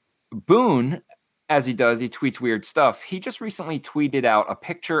 Boone, as he does, he tweets weird stuff. He just recently tweeted out a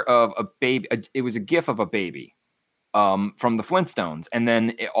picture of a baby. It was a GIF of a baby from the Flintstones. And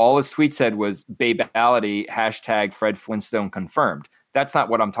then all his tweet said was Babality, # Fred Flintstone confirmed. That's not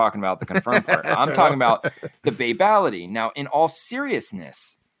what I'm talking about, the confirmed part. I'm talking about the Babality. Now, in all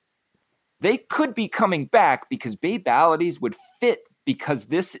seriousness, they could be coming back because Babalities would fit because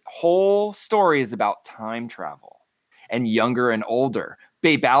this whole story is about time travel and younger and older.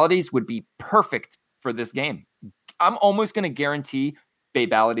 Babalities would be perfect for this game. I'm almost going to guarantee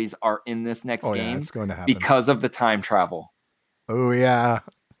Babalities are in this next game. It's going to happen because of the time travel. Oh yeah.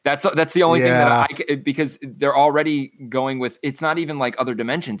 That's the only thing that because they're already going with, it's not even like other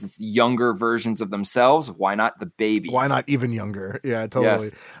dimensions. It's younger versions of themselves. Why not the babies? Why not even younger? Yeah, totally.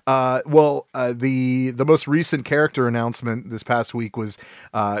 Yes. The most recent character announcement this past week was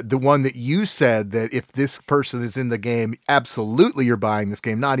the one that you said that if this person is in the game, absolutely you're buying this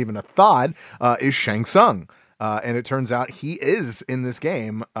game. Not even a thought, is Shang Tsung. and it turns out he is in this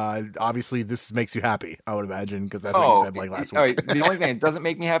game. Obviously, this makes you happy, I would imagine, because that's what you said like last week. Right. The only thing that doesn't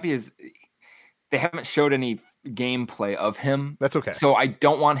make me happy is they haven't showed any gameplay of him. That's okay. So I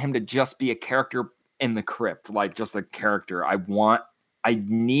don't want him to just be a character in the crypt, like just a character. I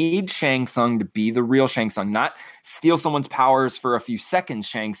need Shang Tsung to be the real Shang Tsung, not steal someone's powers for a few seconds,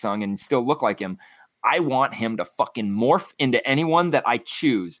 Shang Tsung, and still look like him. I want him to fucking morph into anyone that I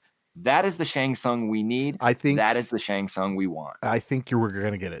choose. That is the Shang Tsung we need. I think that is the Shang Tsung we want. I think you were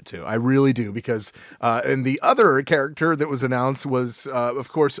going to get it too. I really do, because and the other character that was announced was, of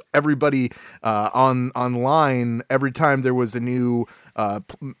course, everybody online. Every time there was a new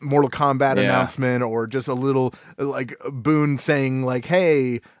Mortal Kombat announcement, or just a little like Boone saying like,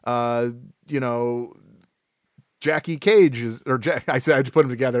 "Hey, you know." Jackie Cage is, or I said I just put them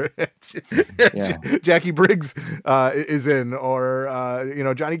together. Jackie Briggs is in,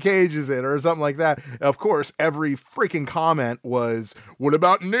 or Johnny Cage is in, or something like that. Of course, every freaking comment was, "What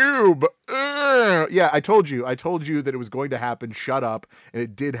about Noob?" Yeah, I told you that it was going to happen. Shut up, and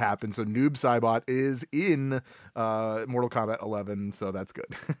it did happen. So Noob Saibot is in Mortal Kombat 11, so that's good.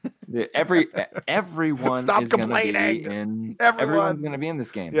 Everyone stop is complaining. Everyone's going to be in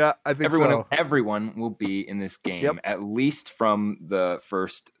this game. Yeah, I think so. Everyone will be in this game, at least from the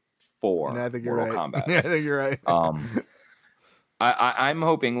first 4 Mortal Kombat. I think you're right. I'm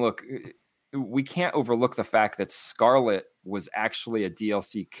hoping. Look, we can't overlook the fact that Scarlet was actually a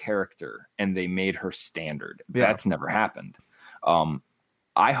DLC character, and they made her standard. Yeah. That's never happened.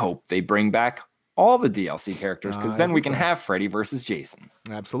 I hope they bring back all the DLC characters, because then we can have Freddy versus Jason.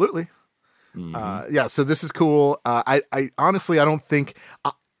 Absolutely. Mm-hmm. So this is cool. I honestly, I don't think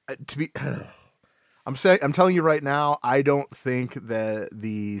to be. I'm telling you right now, I don't think that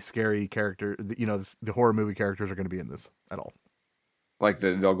the scary character, the horror movie characters are going to be in this at all. Like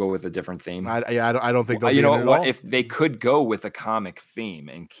they'll go with a different theme. I don't think they'll. You be know in it what? at all. If they could go with a comic theme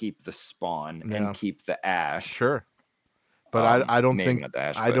and keep the Spawn and keep the Ash, sure. But I don't think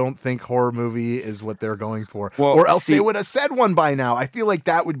I don't think horror movie is what they're going for. Well, or else they would have said one by now. I feel like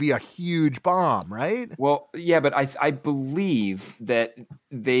that would be a huge bomb, right? Well, yeah, but I believe that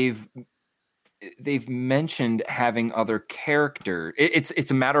they've mentioned having other characters. It's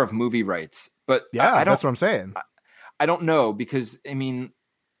a matter of movie rights, but that's what I'm saying. I don't know, because I mean,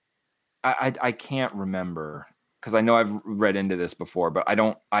 I can't remember, because I know I've read into this before, but I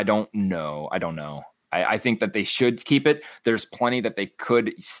don't know. I think that they should keep it. There's plenty that they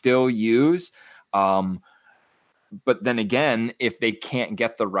could still use. But then again, if they can't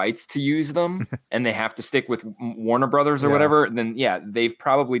get the rights to use them and they have to stick with Warner Brothers or whatever, then they've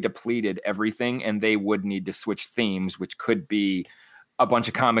probably depleted everything, and they would need to switch themes, which could be a bunch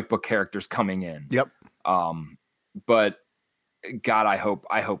of comic book characters coming in. Yep. But God, I hope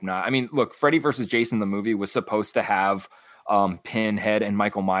not. I mean, look, Freddy versus Jason, the movie, was supposed to have Pinhead and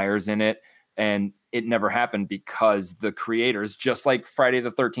Michael Myers in it, and it never happened because the creators, just like Friday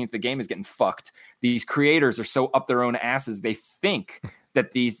the 13th, the game is getting fucked. These creators are so up their own asses. They think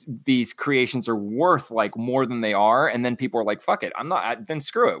that these creations are worth like more than they are. And then people are like, fuck it. Then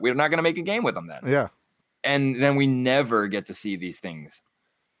screw it. We're not going to make a game with them then. Yeah. And then we never get to see these things.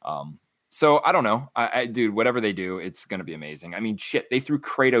 So I don't know. Dude, whatever they do, it's going to be amazing. I mean, shit, they threw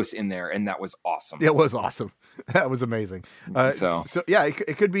Kratos in there, and that was awesome. It was awesome. That was amazing. So yeah,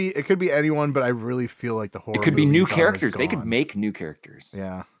 it could be anyone, but I really feel like the horror. It could be new characters. They could make new characters.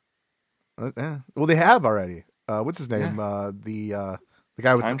 Yeah. Well, they have already. What's his name? The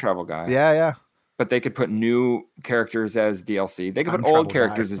guy with time travel guy. Yeah. But they could put new characters as DLC. They could put old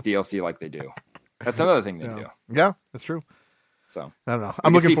characters as DLC, like they do. That's another thing they do. Yeah, that's true. So I don't know.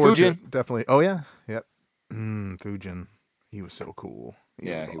 I'm looking forward to it. Definitely. Oh yeah. Yep. Fujin. He was so cool.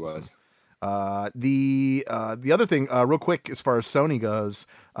 He was. The other thing, real quick, as far as Sony goes,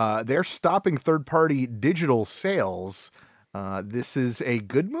 they're stopping third-party digital sales. This is a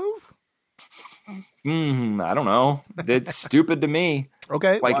good move? I don't know. It's stupid to me.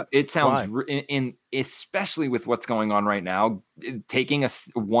 Okay. Like it sounds especially with what's going on right now, taking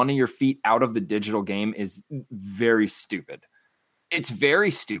one of your feet out of the digital game is very stupid. It's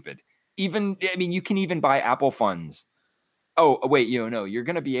very stupid. You can even buy Apple funds. Oh, wait, you're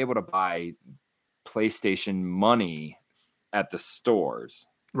going to be able to buy PlayStation money at the stores.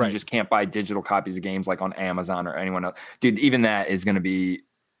 Right. You just can't buy digital copies of games like on Amazon or anyone else. Dude, even that is going to be,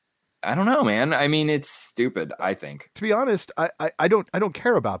 I don't know, man. I mean, it's stupid, I think. To be honest, I don't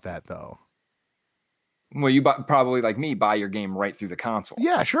care about that though. Well, you probably like me buy your game right through the console.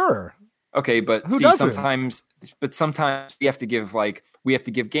 Yeah, sure. Okay, but who doesn't? sometimes we have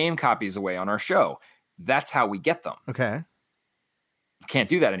to give game copies away on our show. That's how we get them. Okay. Can't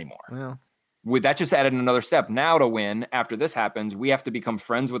do that anymore. Well, That just added another step. Now to win, after this happens, we have to become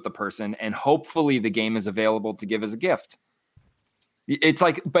friends with the person, and hopefully the game is available to give as a gift. It's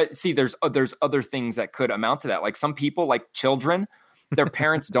like, but see, there's other things that could amount to that. Like some people, like children, their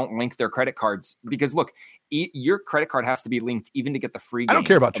parents don't link their credit cards because look, your credit card has to be linked even to get the free games. I don't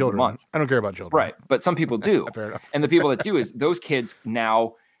care about children. I don't care about children. Right. But some people do. Fair enough. And the people that do is those kids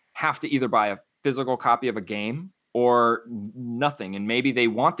now have to either buy a physical copy of a game or nothing. And maybe they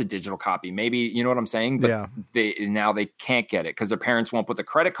want the digital copy. Maybe, you know what I'm saying? But they can't get it because their parents won't put the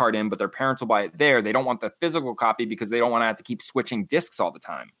credit card in, but their parents will buy it there. They don't want the physical copy because they don't want to have to keep switching discs all the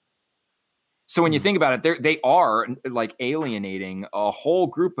time. So when you think about it, they are like alienating a whole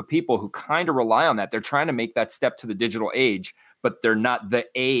group of people who kind of rely on that. They're trying to make that step to the digital age, but they're not the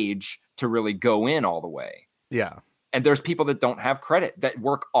age to really go in all the way. Yeah. And there's people that don't have credit that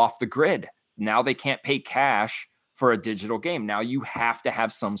work off the grid. Now they can't pay cash for a digital game. Now you have to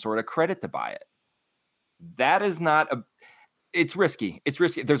have some sort of credit to buy it. That is it's risky. It's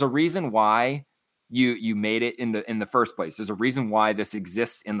risky. There's a reason why you made it in the first place. There's a reason why this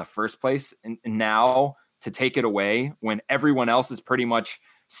exists in the first place. And now to take it away when everyone else is pretty much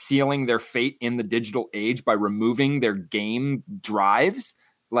sealing their fate in the digital age by removing their game drives,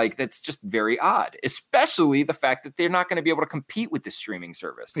 like that's just very odd, especially the fact that they're not going to be able to compete with this streaming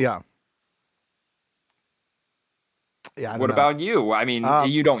service. Yeah. What about you? I mean,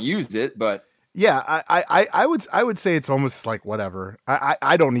 you don't use it, but yeah, I would say it's almost like whatever.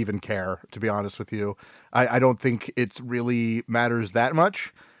 I don't even care, to be honest with you. I don't think it really matters that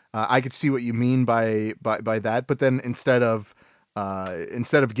much. I could see what you mean by that, but then instead of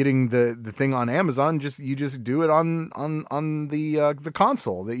getting the thing on Amazon, you just do it on the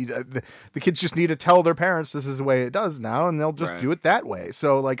console. The kids just need to tell their parents this is the way it does now, and they'll just do it that way.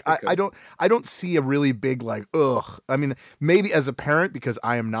 So like I don't see a really big like ugh. I mean, maybe as a parent, because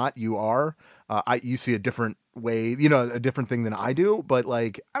I am not, you are. You see a different way, a different thing than I do. But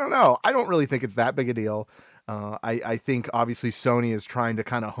like I don't know. I don't really think it's that big a deal. I think obviously Sony is trying to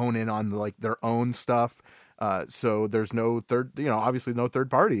kind of hone in on like their own stuff. So there's no obviously no third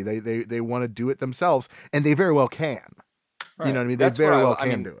party. They want to do it themselves, and they very well can. Right. You know what I mean? They very well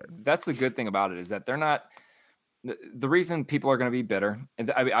can do it. That's the good thing about it is that they're not the reason people are going to be bitter.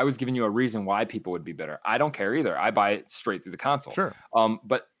 And I was giving you a reason why people would be bitter. I don't care either. I buy it straight through the console. Sure.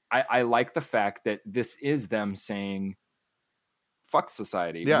 But I like the fact that this is them saying, fuck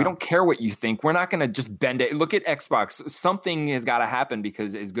society. Yeah. We don't care what you think. We're not going to just bend it. Look at Xbox. Something has got to happen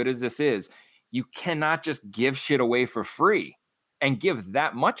because as good as this is, you cannot just give shit away for free and give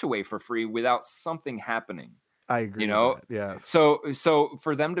that much away for free without something happening. I agree. With that. Yeah. So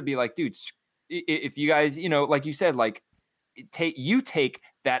for them to be like, dude, if you guys, like you said, like take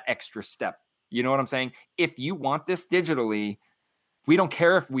that extra step. You know what I'm saying? If you want this digitally, we don't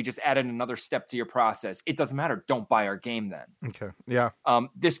care if we just added another step to your process. It doesn't matter. Don't buy our game then. Okay. Yeah.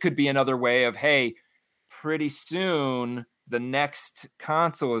 This could be another way of, hey, pretty soon the next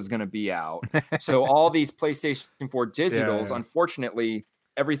console is going to be out. So all these PlayStation 4 digitals, unfortunately,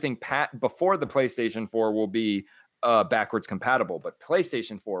 everything before the PlayStation 4 will be backwards compatible, but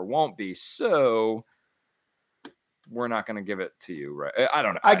PlayStation 4 won't be. So we're not going to give it to you, right? I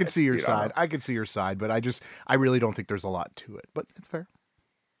don't know. I can see your side. I can see your side, but I really don't think there's a lot to it. But it's fair.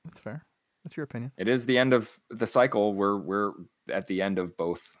 It's fair. That's your opinion. It is the end of the cycle. We're at the end of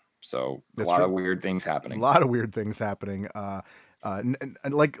both. So a lot of weird things happening. A lot of weird things happening. And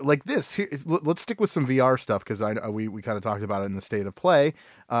like this. Here, let's stick with some VR stuff because we kind of talked about it in the state of play.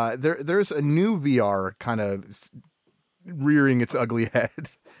 There's a new VR kind of rearing its ugly head.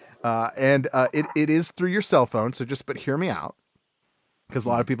 And it is through your cell phone. So but hear me out, because a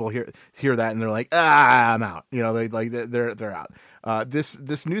lot of people hear that and they're like, I'm out. They're out.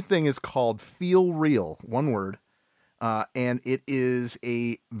 This new thing is called Feel Real, one word, and it is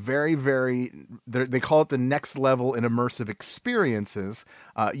a very, very. They call it the next level in immersive experiences.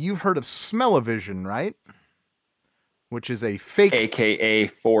 You've heard of Smell-O-Vision, right? Which is a fake, AKA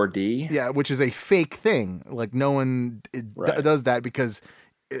 4D. Yeah, which is a fake thing. Like no one does that because.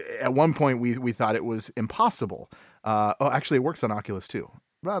 At one point, we thought it was impossible. Actually, it works on Oculus too.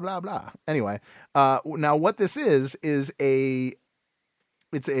 Blah blah blah. Anyway, now what this is it's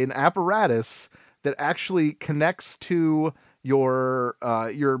an apparatus that actually connects to your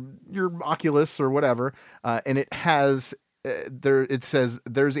Oculus or whatever, and it has it says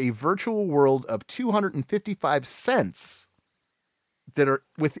there's a virtual world of 255 cents that are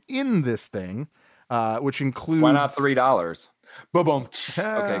within this thing, which includes. Why not $3? Boom.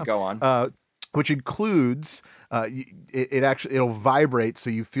 Okay, go on. Which includes it'll vibrate so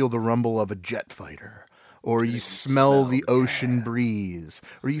you feel the rumble of a jet fighter or you smell the ocean breeze,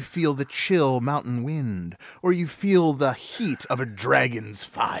 or you feel the chill mountain wind, or you feel the heat of a dragon's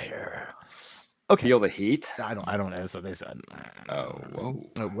fire. Okay. Feel the heat? I don't know. That's what they said. Oh, whoa.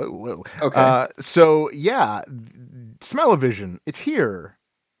 Oh, whoa. Okay. So yeah, Smell-O-Vision, it's here.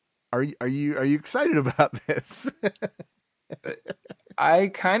 Are you excited about this? I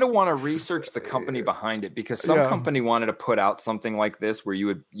kind of want to research the company behind it, because some company wanted to put out something like this where you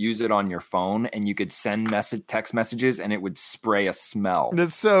would use it on your phone and you could send text messages and it would spray a smell.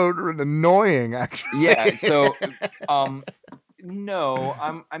 That's so annoying, actually. Yeah. So,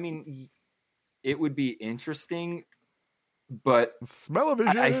 no, I mean, it would be interesting, but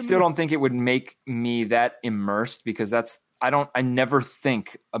Smell-O-Vision. I still don't think it would make me that immersed, because I never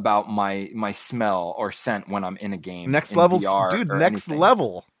think about my smell or scent when I'm in a game. Next level, dude. Next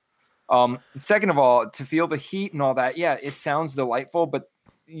level. Second of all, to feel the heat and all that, yeah, it sounds delightful. But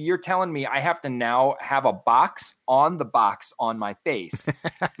you're telling me I have to now have a box on my face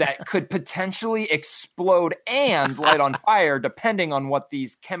that could potentially explode and light on fire, depending on what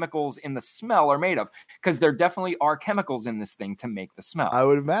these chemicals in the smell are made of. Because there definitely are chemicals in this thing to make the smell. I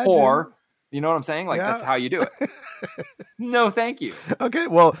would imagine. Or, you know what I'm saying? Like, that's how you do it. No, thank you. Okay,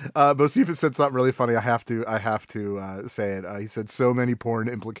 well, Bocephus said something really funny. I have to say it. He said so many porn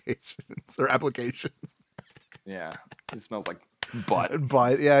implications or applications. Yeah, it smells like butt.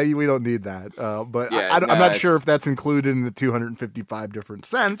 But yeah, we don't need that. But yeah, I'm not sure if that's included in the 255 different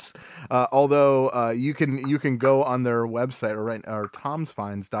scents. Although you can go on their website or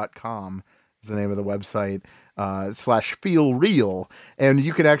tomsfinds.com is the name of the website. /feel real, and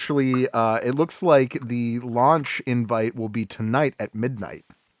you can actually it looks like the launch invite will be tonight at midnight.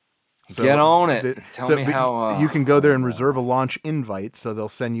 So get on it. Tell me how you can go there and reserve a launch invite, so they'll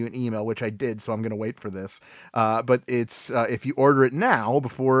send you an email, which I did, so I'm going to wait for this. But it's if you order it now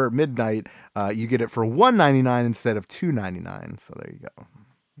before midnight, you get it for $1.99 instead of $2.99. So there you go.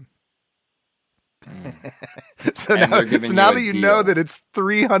 So now that you know that it's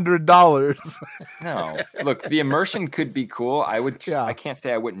 $300. No, look, the immersion could be cool. I can't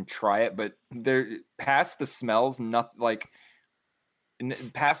say I wouldn't try it, but past the smells, not like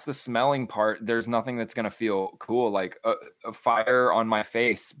past the smelling part, there's nothing that's going to feel cool. Like a fire on my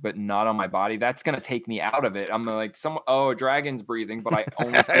face, but not on my body. That's going to take me out of it. I'm like, a dragon's breathing, but I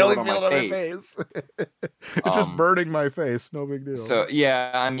only feel it on my face. It's just burning my face. No big deal. So,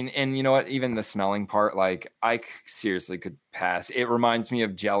 yeah, I mean, and you know what? Even the smelling part, like, I seriously could pass. It reminds me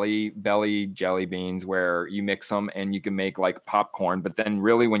of Jelly Belly jelly beans, where you mix them and you can make like popcorn. But then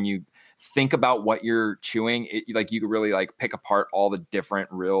really when you think about what you're chewing, like you could really like pick apart all the different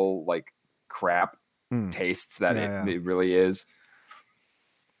real like crap tastes that it really is.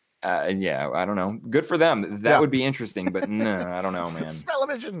 And yeah, I don't know. Good for them. That would be interesting, but no, I don't know, man.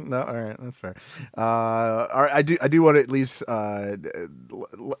 Smell-O-Vision. No, all right, that's fair. All right, I do want to at least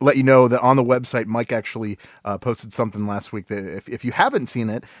let you know that on the website, Mike actually posted something last week that if you haven't seen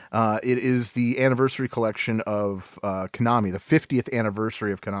it, it is the anniversary collection of Konami, the 50th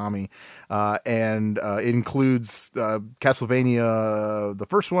anniversary of Konami, and it includes Castlevania, the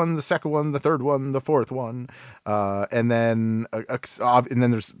first one, the second one, the third one, the fourth one, and then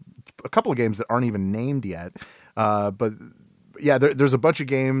there's a couple of games that aren't even named yet. But yeah, there's a bunch of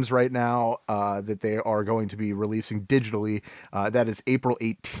games right now that they are going to be releasing digitally. That is April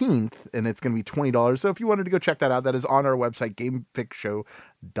 18th, and it's going to be $20. So if you wanted to go check that out, that is on our website,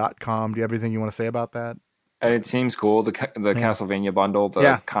 GameFixShow.com. Do you have anything you want to say about that? It seems cool. The Castlevania bundle,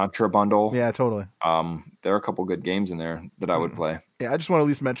 the Contra bundle. Yeah, totally. There are a couple good games in there that I would play. Yeah, I just want to at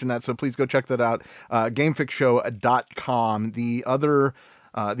least mention that. So please go check that out. GameFixShow.com. The other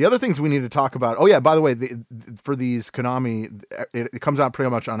things we need to talk about. Oh yeah, by the way, for these Konami, it comes out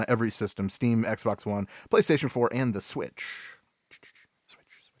pretty much on every system: Steam, Xbox One, PlayStation 4, and the Switch.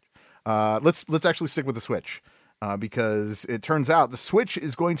 Let's actually stick with the Switch. Because it turns out the Switch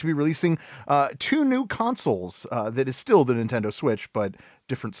is going to be releasing 2 new consoles that is still the Nintendo Switch, but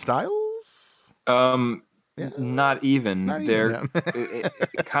different styles? Not even. They're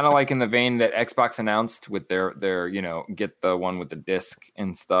kind of like in the vein that Xbox announced with their get the one with the disc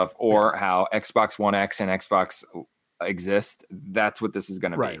and stuff, or how Xbox One X and Xbox exist. That's what this is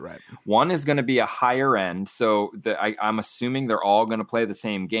going to be. Right. One is going to be a higher end, so I'm assuming they're all going to play the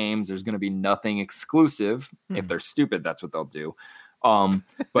same games. There's going to be nothing exclusive. If they're stupid, that's what they'll do.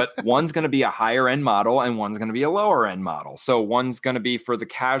 But one's going to be a higher end model and one's going to be a lower end model. So one's going to be for the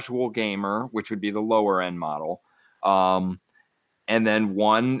casual gamer, which would be the lower end model. And then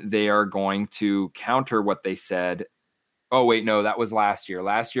one, they are going to counter what they said. Oh, wait, no, that was last year.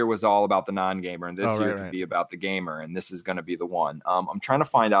 Last year was all about the non-gamer, and this year could be about the gamer, and this is going to be the one. I'm trying to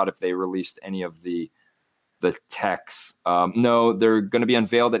find out if they released any of the the techs. No, they're going to be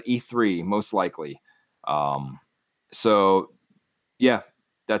unveiled at E3 most likely. So yeah,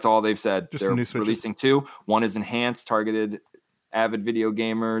 that's all they've said. Just they're releasing 2. One is enhanced, targeted avid video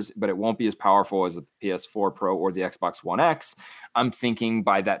gamers, but it won't be as powerful as the PS4 Pro or the Xbox One X. I'm thinking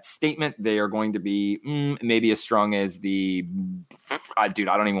by that statement, they are going to be maybe as strong as the, I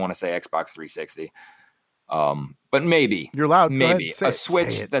don't even want to say Xbox 360. But maybe you're allowed, maybe a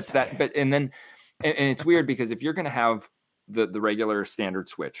Switch but and it's weird because if you're going to have the regular standard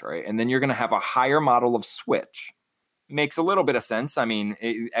Switch, right, and then you're going to have a higher model of Switch, makes a little bit of sense. I mean,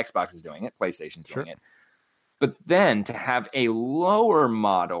 Xbox is doing it, PlayStation's doing it. But then to have a lower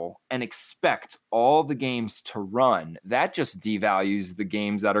model and expect all the games to run, that just devalues the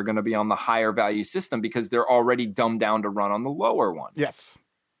games that are going to be on the higher value system because they're already dumbed down to run on the lower one. Yes.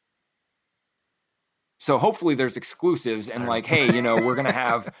 So hopefully there's exclusives and like, hey, we're going to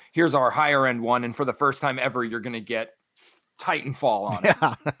have, here's our higher end one. And for the first time ever, you're going to get Titanfall on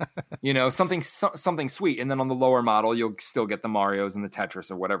it. Something sweet. And then on the lower model, you'll still get the Marios and the Tetris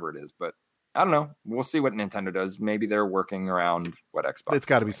or whatever it is. But I don't know. We'll see what Nintendo does. Maybe they're working around what Xbox. It's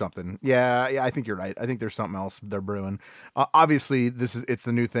got to be something. Yeah, I think you're right. I think there's something else they're brewing. Obviously, it's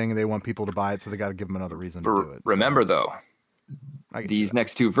the new thing, and they want people to buy it, so they got to give them another reason to do it. Remember, though, these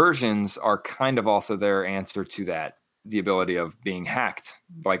next 2 versions are kind of also their answer to that, the ability of being hacked.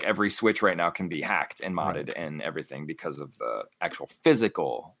 Like every Switch right now can be hacked and modded and everything because of the actual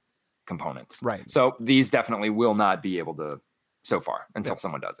physical components. Right. So these definitely will not be able to so far until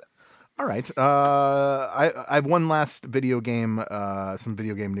someone does it. All right. I have one last video game, some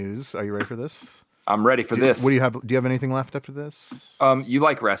video game news. Are you ready for this? I'm ready for this. What do you have? Do you have anything left after this? You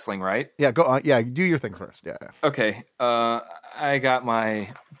like wrestling, right? Yeah, go on. Yeah, do your thing first. Yeah. Okay. I got my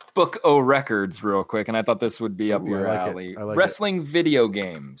Book O records real quick, and I thought this would be up your alley. Wrestling video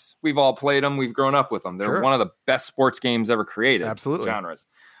games. We've all played them. We've grown up with them. They're one of the best sports games ever created. Absolutely. Genres.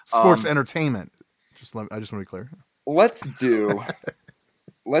 Sports entertainment. I just want to be clear. Let's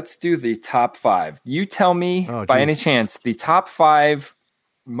do the top 5. You tell me by any chance the top 5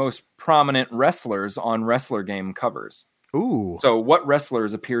 most prominent wrestlers on wrestler game covers. Ooh. So what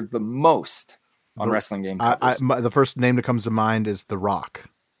wrestlers appeared the most on wrestling game covers? The first name that comes to mind is The Rock.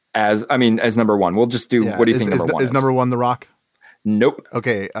 As number 1. We'll just do what do you think number 1 is? Is number 1 The Rock? Nope.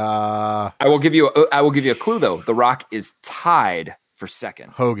 Okay. I will give you a clue though. The Rock is tied for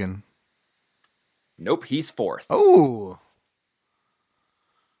second. Hogan. Nope, he's 4th. Oh.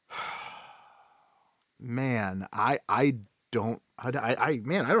 Man, I don't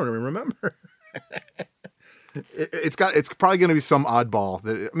even remember. It's probably going to be some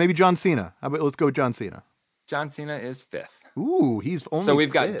oddball maybe John Cena. Let's go with John Cena. John Cena is 5th. Ooh, he's only so we've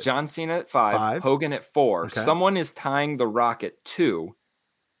 5th. Got John Cena at 5, Hogan at 4. Okay. Someone is tying The Rock at 2,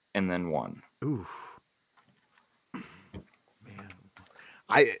 and then 1. Ooh, man,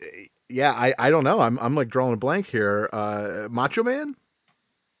 I don't know. I'm like drawing a blank here. Macho Man.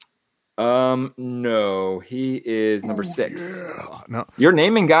 No, he is number 6. Yeah. No, you're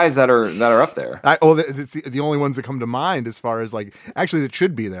naming guys that are up there. It's the only ones that come to mind as far as like actually it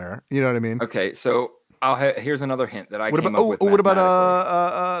should be there. You know what I mean? Okay, so here's another hint that I came up with. What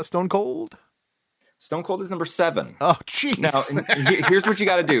about Stone Cold? Stone Cold is number 7. Oh, jeez. Now, here's what you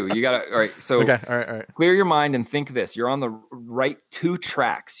got to do. You got to all right. So okay, all right. Clear your mind and think this. You're on the right 2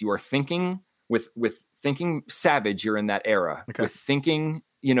 tracks. You are thinking with thinking Savage. You're in that era. Okay. With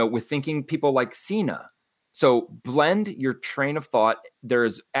thinking people like Cena. So blend your train of thought.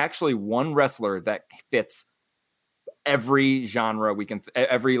 There's actually one wrestler that fits every genre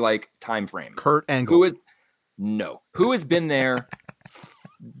every like time frame. Kurt Angle. Who has been there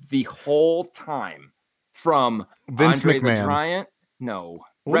the whole time from Vince Andre McMahon. the Giant? No.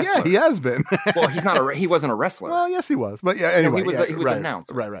 Well, yeah, he has been. Well, he wasn't a wrestler. Well, yes, he was. But yeah, anyway. He was an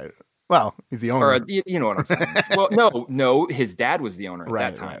announcer. Right. Well, he's the owner. Or, you know what I'm saying. Well, no, his dad was the owner at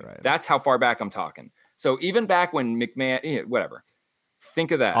that time. Right. That's how far back I'm talking. So even back when McMahon, whatever.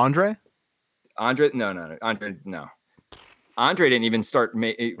 Think of that. Andre? No. Andre, no. Andre didn't even start.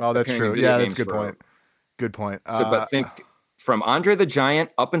 Oh, that's true. Yeah, that's a good point. Good point. So, but think from Andre the Giant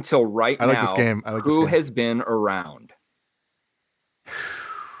up until right now. I like this game. Who has been around?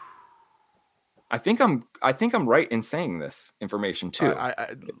 I think I'm right in saying this information too.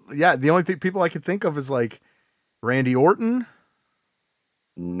 Yeah, the only people I could think of is like Randy Orton.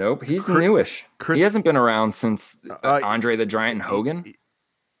 Nope, he's newish. He hasn't been around since Andre the Giant and Hogan.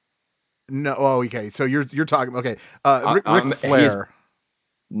 No, okay. So you're talking Ric Flair.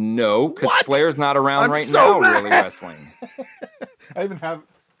 No, because Flair's not around now. Really wrestling. I even have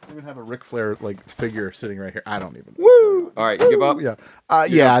a Ric Flair like figure sitting right here. I don't even. Woo! All right, you give up?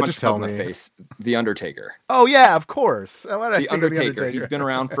 Yeah. Just tell me. In the face. The Undertaker. Oh yeah, of course. The Undertaker. He's been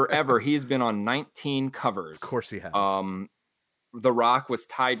around forever. He's been on 19 covers. Of course he has. The Rock was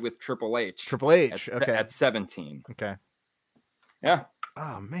tied with Triple H. At 17. Okay. Yeah.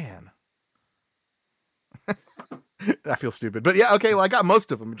 Oh man. I feel stupid, but yeah. Okay. Well, I got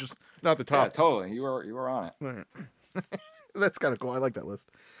most of them, just not the top. Yeah, totally. You were on it. That's kind of cool. I like that list.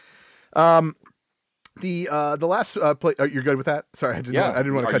 The last play. Oh, you're good with that? Sorry, I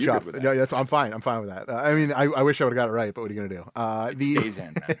didn't want to cut you off. Yeah, yes, I'm fine. I'm fine with that. I mean, I wish I would have got it right, but what are you gonna do? It stays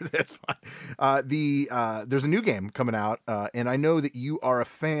in. That's fine. There's a new game coming out, and I know that you are a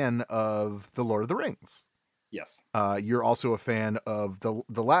fan of the Lord of the Rings. Yes. You're also a fan of the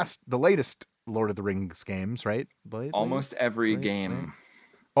latest Lord of the Rings games, right? Almost every game.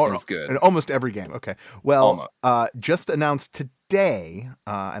 Is good. And almost every game. Okay. Well, just announced today,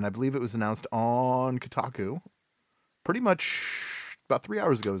 and I believe it was announced on Kotaku, pretty much about 3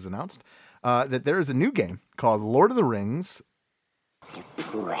 hours ago it was announced, that there is a new game called Lord of the Rings. The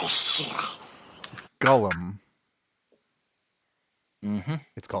Precious Gollum. Mm-hmm.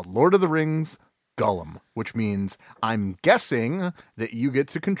 It's called Lord of the Rings Gollum, which means I'm guessing that you get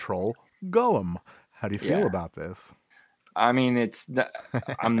to control Gollum. How do you feel about this? I mean,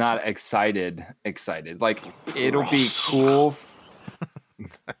 I'm not excited. Like, it'll be cool.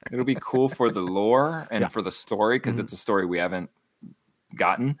 It'll be cool for the lore and for the story, because it's a story we haven't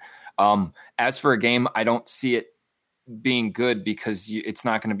gotten. As for a game, I don't see it being good because it's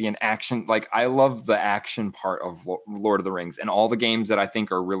not going to be an action. Like, I love the action part of Lord of the Rings, and all the games that I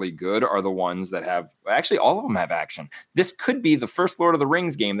think are really good are the ones that have, actually all of them have action. This could be the first Lord of the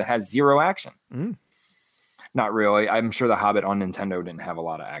Rings game that has zero action. Not really. I'm sure The Hobbit on Nintendo didn't have a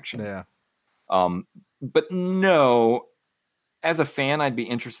lot of action. Yeah. But no, as a fan, I'd be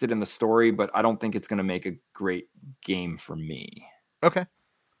interested in the story, but I don't think it's going to make a great game for me. Okay.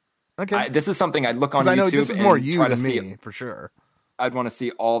 This is something I'd look on YouTube. I know this is more you than me, it, for sure. I'd want to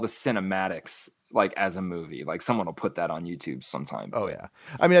see all the cinematics, like, as a movie. Like, someone will put that on YouTube sometime. Oh yeah.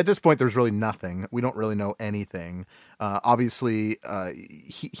 I mean, at this point, there's really nothing. We don't really know anything. Obviously,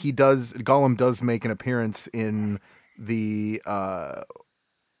 Gollum does make an appearance in the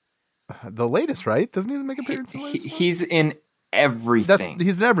latest, right? Doesn't he make an appearance in the latest? He's in everything.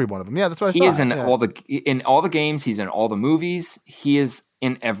 He's in every one of them. Yeah, that's what I thought. He is in all the games. He's in all the movies. He is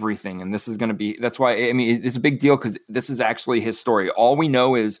in everything. And this is going to be, that's why, I mean, it's a big deal, because this is actually his story. All we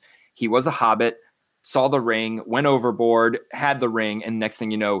know is he was a hobbit, saw the ring, went overboard, had the ring, and next thing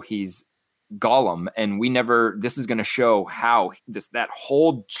you know, he's Gollum. And this is going to show how that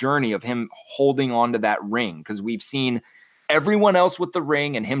whole journey of him holding on to that ring, because we've seen everyone else with the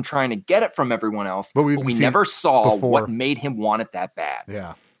ring and him trying to get it from everyone else, but we never saw what made him want it that bad.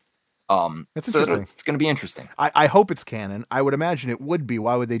 Yeah. It's interesting. It's going to be interesting. I hope it's canon. I would imagine it would be.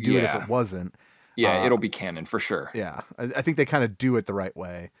 Why would they do it if it wasn't? Yeah, it'll be canon for sure. Yeah. I think they kind of do it the right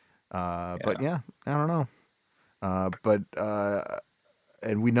way. But yeah, I don't know.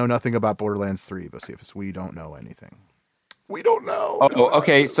 And we know nothing about Borderlands 3, Bocephus. We don't know anything. We don't know.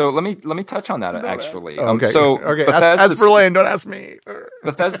 Okay. So let me touch on that actually. Okay. Okay. As for Lane, don't ask me.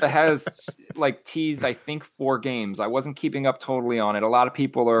 Bethesda has teased, I think, 4 games. I wasn't keeping up totally on it. A lot of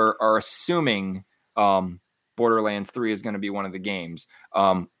people are assuming Borderlands 3 is going to be one of the games.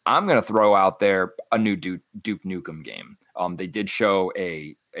 I'm going to throw out there a new Duke Nukem game. They did show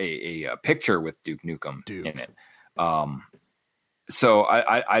a picture with Duke Nukem in it. So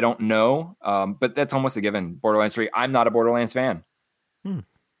I don't know, but that's almost a given. Borderlands 3. I'm not a Borderlands fan. The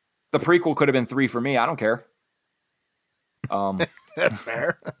prequel could have been 3 for me. I don't care. That's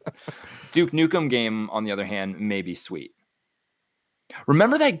fair. Duke Nukem game, on the other hand, may be sweet.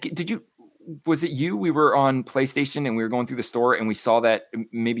 Remember that? Was it you? We were on PlayStation and we were going through the store and we saw that.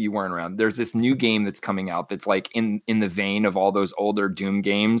 Maybe you weren't around. There's this new game that's coming out that's like in the vein of all those older Doom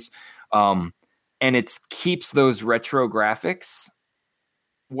games, and it keeps those retro graphics.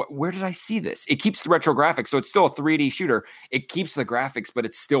 Where did I see this? It keeps the retro graphics, so it's still a 3D shooter. It keeps the graphics, but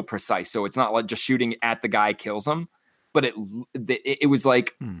it's still precise. So it's not like just shooting at the guy kills him, but it was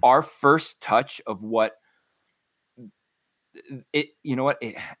like our first touch of what it. You know what?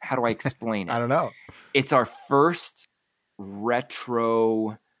 How do I explain it? I don't know. It's our first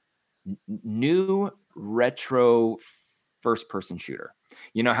new retro first-person shooter.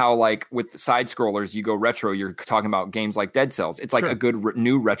 You know how, like, with the side scrollers, you go retro, you're talking about games like Dead Cells. It's like a good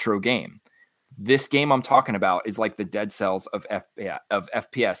new retro game. This game I'm talking about is like the Dead Cells of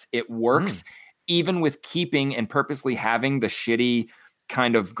FPS. It works even with keeping and purposely having the shitty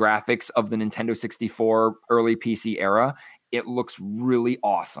kind of graphics of the Nintendo 64 early PC era. It looks really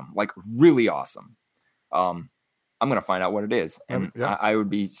awesome, like really awesome. I'm going to find out what it is. And I would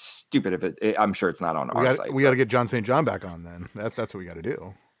be stupid if I'm sure it's not on our site. We got to get John St. John back on then. That's what we got to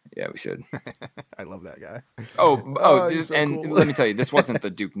do. Yeah, we should. I love that guy. And cool. Let me tell you, this wasn't the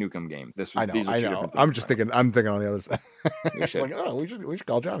Duke Nukem game. This was. These are two different things. I'm thinking on the other side. We should. We should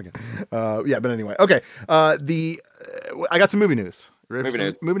call John again. But anyway, okay. I got some movie news.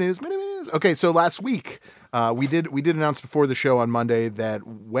 Movie news. Okay, so last week we did announce before the show on Monday that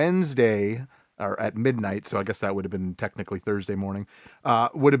Wednesday, or at midnight, so I guess that would have been technically Thursday morning,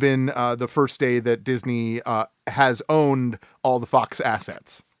 would have been the first day that Disney has owned all the Fox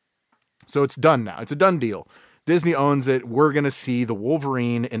assets. So it's done now. It's a done deal. Disney owns it. We're going to see the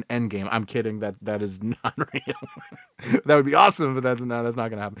Wolverine in Endgame. I'm kidding. That is not real. That would be awesome, but that's not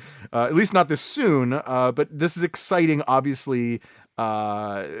going to happen. At least not this soon. But this is exciting, obviously.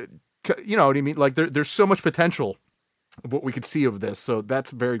 You know what I mean? Like there's so much potential of what we could see of this. So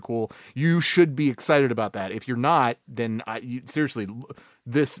that's very cool. You should be excited about that. If you're not, then seriously,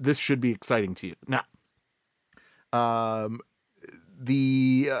 this should be exciting to you. Now, I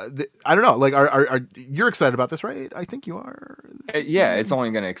don't know. Like, are you're excited about this, right? I think you are. Yeah, it's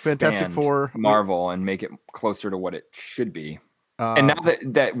only going to expand Fantastic Four, Marvel, and make it closer to what it should be. And now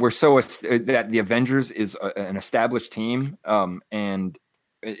that we're that the Avengers is an established team, and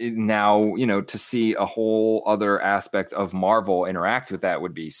now to see a whole other aspect of Marvel interact with that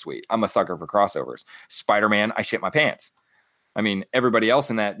would be sweet. I'm a sucker for crossovers. Spider-Man, I shit my pants. I mean, everybody else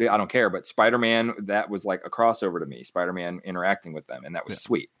in that, I don't care, but Spider-Man, that was like a crossover to me. Spider-Man interacting with them, and that was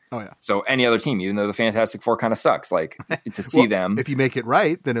sweet. Oh, yeah. So any other team, even though the Fantastic Four kind of sucks, like to see them. If you make it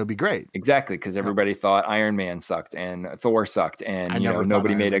right, then it would be great. Exactly, because everybody thought Iron Man sucked and Thor sucked, and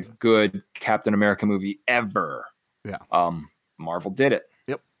nobody made a good Captain America movie ever. Yeah. Marvel did it.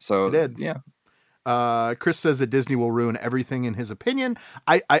 Yep. So it did. Yeah. Chris says that Disney will ruin everything in his opinion.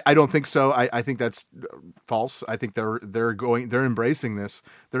 I don't think so. I think that's false. I think they're embracing this.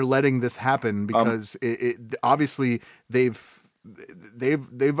 They're letting this happen because it obviously they've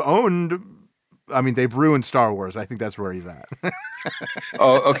owned. I mean, they've ruined Star Wars. I think that's where he's at.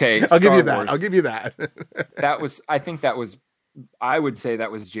 Okay. I'll give you that. I would say that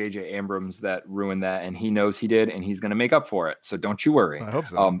was J.J. Abrams that ruined that, and he knows he did, and he's going to make up for it. So don't you worry. I hope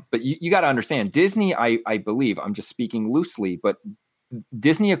so. But you got to understand, Disney, I believe, I'm just speaking loosely, but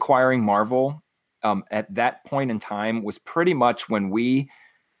Disney acquiring Marvel at that point in time was pretty much when we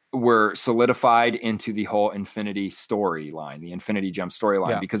were solidified into the whole Infinity storyline, the Infinity Gem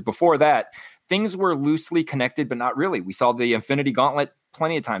storyline, because before that, things were loosely connected, but not really. We saw the Infinity Gauntlet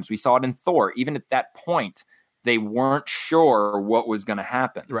plenty of times. We saw it in Thor. Even at that point, they weren't sure what was going to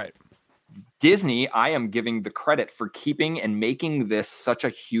happen. Right. Disney, I am giving the credit for keeping and making this such a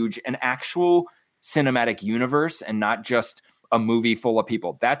huge, an actual cinematic universe and not just a movie full of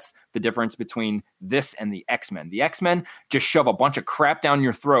people. That's the difference between this and the X-Men. The X-Men just shove a bunch of crap down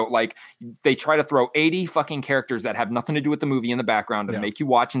your throat. Like they try to throw 80 fucking characters that have nothing to do with the movie in the background and make you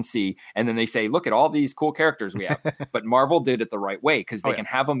watch and see. And then they say, look at all these cool characters we have. But Marvel did it the right way because they can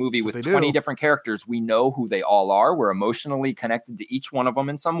have a movie with 20 different characters. We know who they all are. We're emotionally connected to each one of them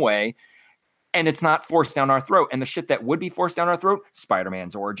in some way. And it's not forced down our throat. And the shit that would be forced down our throat,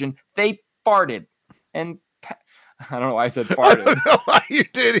 Spider-Man's origin, they farted. And I don't know why I said farted. I don't know why you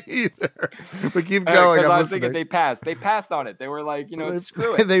did either. But keep going. Because I was thinking they passed. They passed on it. They were like,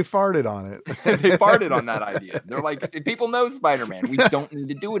 screw it. They farted on it. They farted on that idea. They're like, people know Spider-Man. We don't need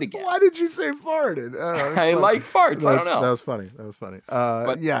to do it again. Why did you say farted? I like farts. I don't know. That was funny.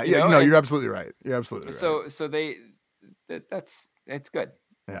 But, you're absolutely right. You're absolutely right. So it's good.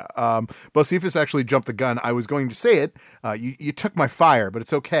 Yeah. Bocephus actually jumped the gun. I was going to say it. You took my fire, but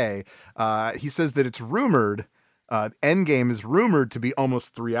it's okay. He says that it's rumored. Endgame is rumored to be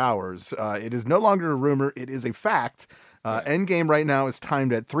almost 3 hours. It is no longer a rumor. It is a fact. Endgame right now is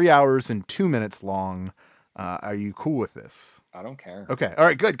timed at 3 hours and 2 minutes long. Are you cool with this? I don't care. Okay. All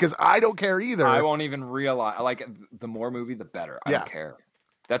right, good. Because I don't care either. I won't even realize. Like the more movie, the better. I don't care.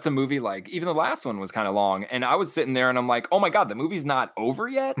 That's a movie like even the last one was kind of long. And I was sitting there and I'm like, oh my God, the movie's not over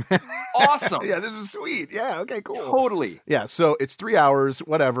yet. Awesome. Yeah, this is sweet. Yeah. Okay, cool. Totally. Yeah. So it's 3 hours,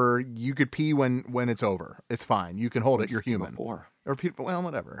 whatever. You could pee when it's over. It's fine. You can hold it. You're human. Or pee, well,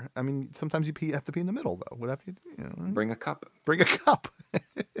 whatever. I mean, sometimes you have to pee in the middle though. What have you do? Bring a cup.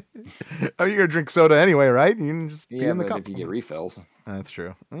 Oh, you're gonna drink soda anyway, right? You can just pee in the cup. If you get refills. That's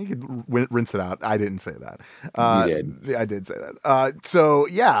true. You could rinse it out. I didn't say that. You did. I did say that. So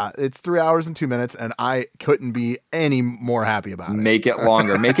yeah, it's 3 hours and 2 minutes, and I couldn't be any more happy about it. Make it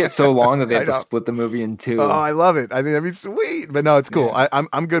longer. Make it so long that they have to split the movie in two. Oh, I love it. I think that'd be sweet. But no, it's cool. Yeah.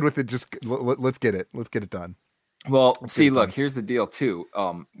 I'm good with it. Just let's get it. Let's get it done. Well, see, look, here's the deal too.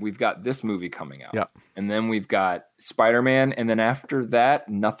 We've got this movie coming out. Yeah. And then we've got Spider-Man, and then after that,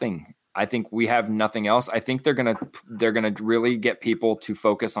 nothing. I think we have nothing else. I think they're gonna really get people to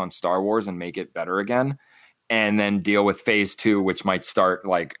focus on Star Wars and make it better again, and then deal with phase 2, which might start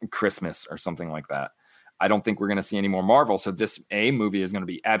like Christmas or something like that. I don't think we're gonna see any more Marvel. So this movie is gonna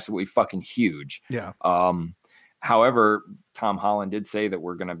be absolutely fucking huge. Yeah. However, Tom Holland did say that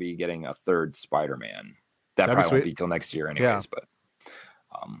we're gonna be getting a third Spider-Man. That probably won't be till next year anyways, but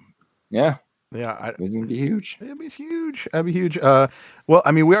yeah. It's going to be huge. It'll be huge. That'd be huge. Well,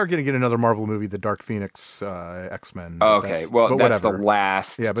 I mean, we are going to get another Marvel movie, the Dark Phoenix X-Men. Okay, that's the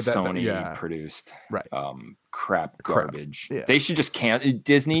last Sony produced. Right. Crap garbage. Yeah. They should just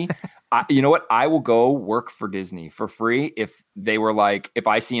Disney. You know what? I will go work for Disney for free if they were like, if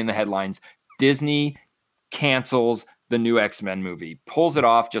I see in the headlines, Disney cancels the new X-Men movie, pulls it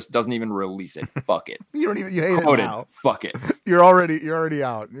off, just doesn't even release it. Fuck it. You hate it now. Fuck it. You're already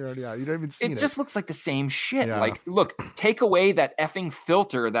out. You don't even see it. It just looks like the same shit. Yeah. Like, look, take away that effing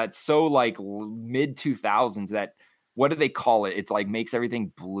filter that's so like mid 2000s that, what do they call it? It's like makes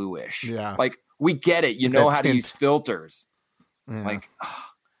everything bluish. Yeah. Like, we get it. You know how to use filters. Yeah. Like,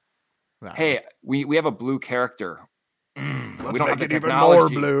 hey, we have a blue character. Let's we don't make have the it even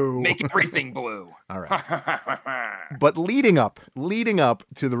technology. more blue. Make everything blue. All right. But leading up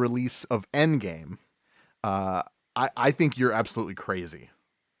to the release of Endgame, I think you're absolutely crazy.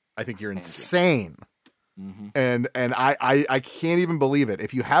 I think you're insane. Mm-hmm. And I can't even believe it.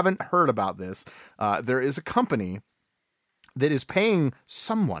 If you haven't heard about this, there is a company that is paying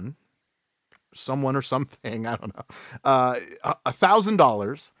someone or something, I don't know,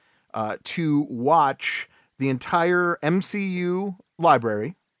 $1,000 to watch the entire MCU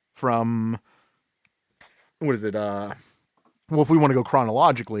library from, what is it? Well, if we want to go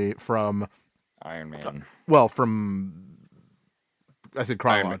chronologically, from Iron Man. I said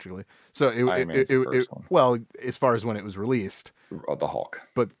chronologically. So it well, as far as when it was released. The Hulk.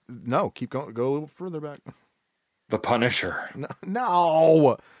 But no, keep going. Go a little further back. The Punisher.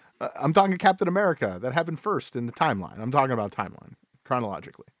 No. I'm talking Captain America. That happened first in the timeline. I'm talking about timeline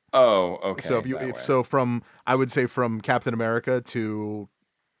chronologically. Oh, okay. So I would say from Captain America to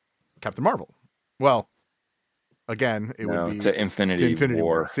Captain Marvel. Well, again, it would be to Infinity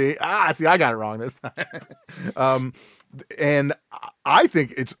War. See, I got it wrong this time. And I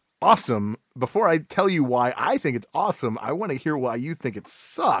think it's awesome. Before I tell you why I think it's awesome, I want to hear why you think it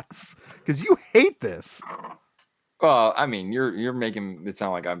sucks, because you hate this. Well, I mean, you're making it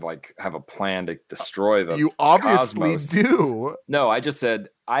sound like I have a plan to destroy the You obviously cosmos. do. No, I just said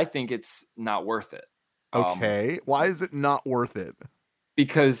I think it's not worth it. Okay. Why is it not worth it?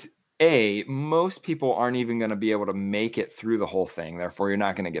 Because most people aren't even going to be able to make it through the whole thing. Therefore, you're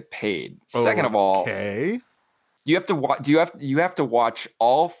not going to get paid. Second of all, you have to watch. You have to watch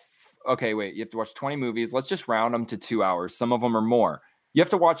all. Okay, wait. You have to watch 20 movies. Let's just round them to 2 hours. Some of them are more. You have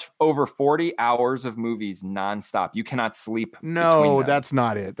to watch over 40 hours of movies nonstop. You cannot sleep. No, that's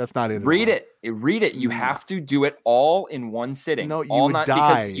not it. That's not it. Read it. Read it. You have to do it all in one sitting. No, you would die.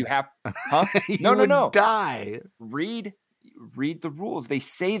 Because you have. Huh? No. Die. Read the rules. They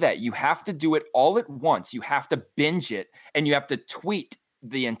say that you have to do it all at once. You have to binge it, and you have to tweet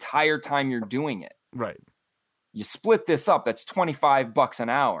the entire time you're doing it. Right. You split this up. That's $25 an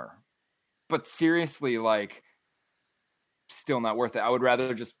hour. But seriously, like, still not worth it. I would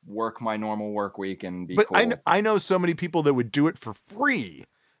rather just work my normal work week and be cool. I know so many people that would do it for free.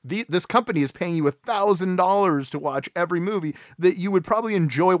 This company is paying you $1,000 to watch every movie that you would probably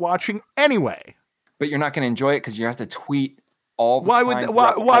enjoy watching anyway. But you're not going to enjoy it because you have to tweet all the time.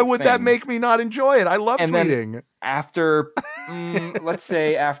 Why would that make me not enjoy it? I love tweeting. Then after, let's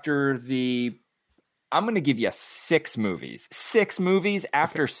say after I'm going to give you 6 movies. 6 movies.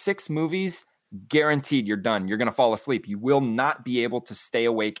 After 6 movies, guaranteed you're done. You're going to fall asleep. You will not be able to stay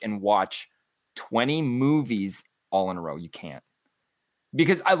awake and watch 20 movies all in a row. You can't.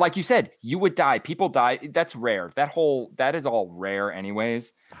 Because like you said, you would die. People die. That's rare. That is all rare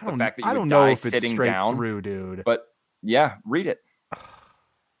anyways. The fact that you would die sitting down. Through, dude. But yeah, read it.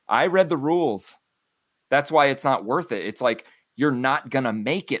 I read the rules. That's why it's not worth it. It's like, you're not going to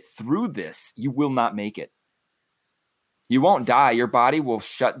make it through this. You will not make it. You won't die. Your body will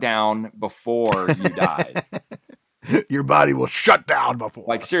shut down before you die. Your body will shut down before.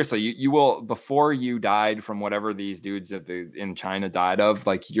 Like, seriously, you will, before you died from whatever these dudes in China died of,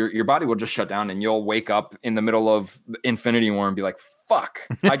 like, your body will just shut down, and you'll wake up in the middle of Infinity War and be like, fuck,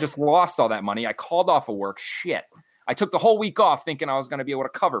 I just lost all that money. I called off of work. Shit. I took the whole week off thinking I was going to be able to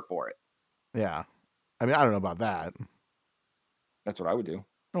cover for it. Yeah. I mean, I don't know about that. That's what I would do.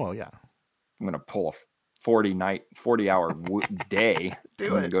 Oh, well, yeah. I'm going to pull 40-hour day.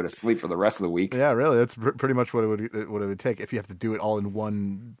 Do it. And go to sleep for the rest of the week. Yeah, really. That's pretty much what it would take if you have to do it all in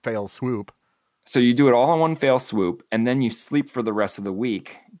one fail swoop. So you do it all in one fail swoop, and then you sleep for the rest of the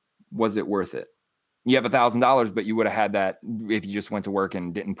week. Was it worth it? You have $1,000, but you would have had that if you just went to work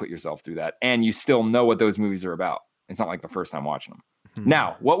and didn't put yourself through that. And you still know what those movies are about. It's not like the first time watching them.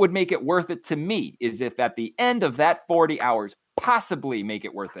 Now, what would make it worth it to me is if at the end of that 40 hours, possibly make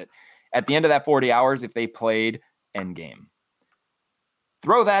it worth it. At the end of that 40 hours, if they played Endgame.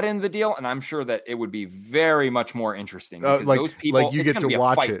 Throw that in the deal, and I'm sure that it would be very much more interesting. Because those people, like you get to be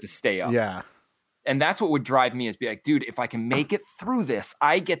watch a fight it to stay up. Yeah. And that's what would drive me is be like, dude, if I can make it through this,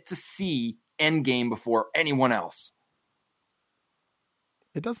 I get to see Endgame before anyone else.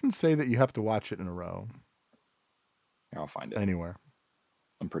 It doesn't say that you have to watch it in a row. I'll find it. Anywhere.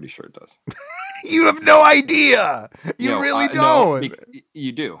 I'm pretty sure it does. You have no idea. You really don't. No,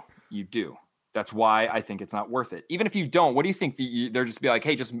 you do. You do. That's why I think it's not worth it. Even if you don't, what do you think? They're just be like,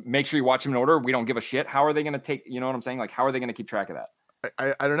 hey, just make sure you watch them in order. We don't give a shit. How are they going to take, you know what I'm saying? Like, how are they going to keep track of that?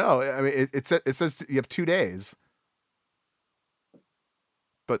 I don't know. I mean, it says you have 2 days.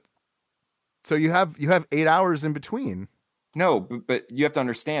 But so you have 8 hours in between. No, but you have to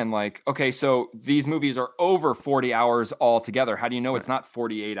understand, like, okay, so these movies are over 40 hours altogether. How do you know it's not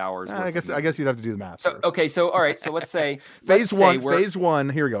 48 hours? I guess you'd have to do the math. So, okay, so all right, so let's say phase one.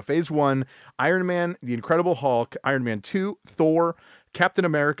 Here we go. Phase 1: Iron Man, The Incredible Hulk, Iron Man 2, Thor, Captain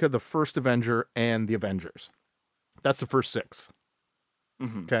America, The First Avenger, and The Avengers. That's the first 6.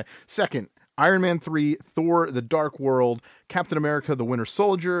 Mm-hmm. Okay. Second, Iron Man 3, Thor, The Dark World, Captain America, The Winter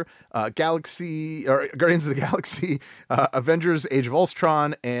Soldier, Guardians of the Galaxy, Avengers, Age of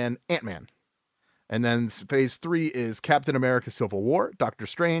Ultron, and Ant-Man. And then phase 3 is Captain America, Civil War, Doctor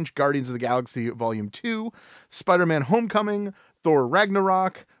Strange, Guardians of the Galaxy Volume 2, Spider-Man Homecoming, Thor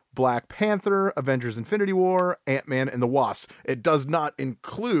Ragnarok, Black Panther, Avengers Infinity War, Ant-Man, and the Wasp. It does not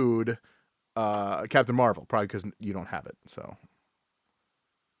include Captain Marvel, probably because you don't have it, so...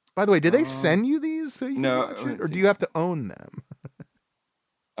 By the way, did they send you these so you can watch it, or do you have to own them?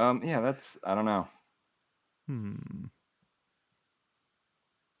 Yeah, that's I don't know.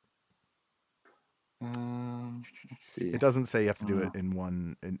 Let's see. It doesn't say you have to do it in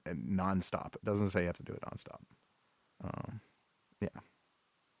one in nonstop. It doesn't say you have to do it nonstop. Yeah.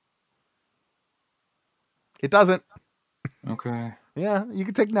 It doesn't. Okay. Yeah, you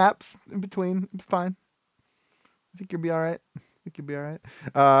can take naps in between. It's fine. I think you'll be all right.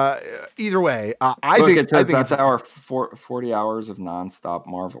 Either way, I think that's our 40 hours of nonstop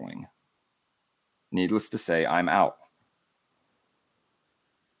marveling. Needless to say, I'm out.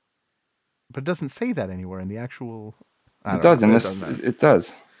 But it doesn't say that anywhere in the actual. It does. It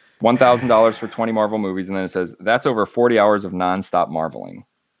does. $1,000 for 20 Marvel movies, and then it says that's over 40 hours of nonstop marveling.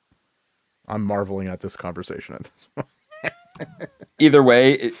 I'm marveling at this conversation at this point. Either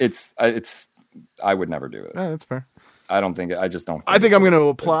way, it's. I would never do it. Yeah, that's fair. I don't think. I just don't. I think I'm going to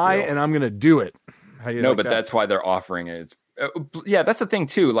apply and I'm going to do it. That's why they're offering it. Yeah, that's the thing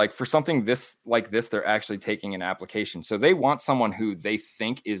too. Like for something this, they're actually taking an application. So they want someone who they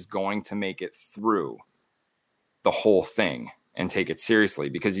think is going to make it through the whole thing and take it seriously.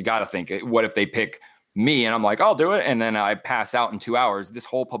 Because you got to think, what if they pick me and I'm like, I'll do it, and then I pass out in 2 hours? This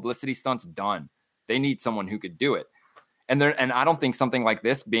whole publicity stunt's done. They need someone who could do it. And I don't think something like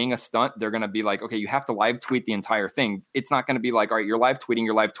this being a stunt, they're going to be like, okay, you have to live tweet the entire thing. It's not going to be like, all right, you're live tweeting.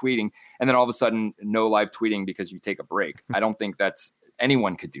 And then all of a sudden, no live tweeting because you take a break. I don't think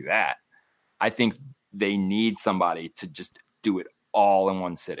anyone could do that. I think they need somebody to just do it all in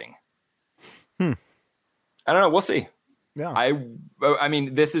one sitting. I don't know. We'll see. Yeah. I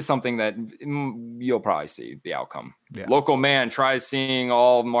mean, this is something that you'll probably see the outcome. Yeah. Local man tries seeing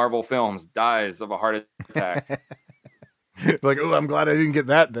all Marvel films, dies of a heart attack. Like, oh, I'm glad I didn't get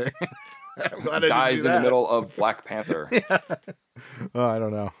that thing. I'm glad dies in the middle of Black Panther. Yeah. Oh, I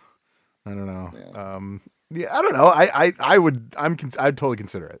don't know. Yeah. I don't know. I'd totally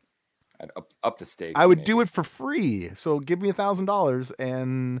consider it. I'd up the stakes. I would do it for free. So give me $1,000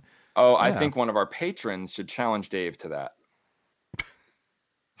 and. Oh, I think one of our patrons should challenge Dave to that.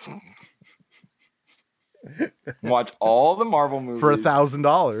 Watch all the Marvel movies for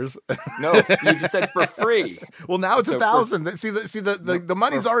 $1,000. No, you just said for free. Well, now it's 1,000. See the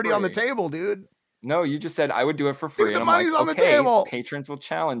money's already on the table, dude. No, you just said I would do it for free. Dude, the money's on the table. Patrons will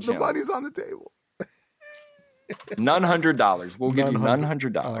challenge him. The money's on the table. $100. We'll give you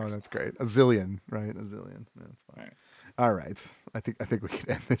 $100. Oh, that's great. A zillion, right? A zillion. That's fine. All right. I think we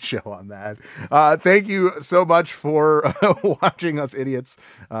can end the show on that. Thank you so much for watching us idiots,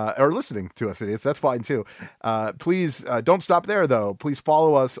 or listening to us idiots. That's fine too. Please don't stop there though. Please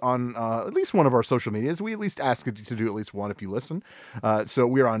follow us on at least one of our social medias. We at least ask you to do at least one if you listen. So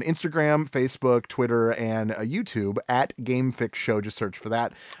we're on Instagram, Facebook, Twitter, and YouTube at Game Fix Show. Just search for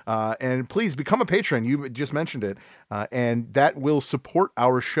that. And please become a patron. You just mentioned it, and that will support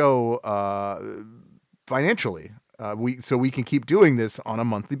our show financially. So we can keep doing this on a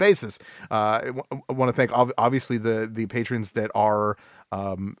monthly basis. I want to thank obviously the patrons that are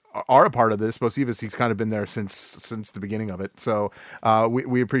a part of this. Bosivas, he's kind of been there since the beginning of it. So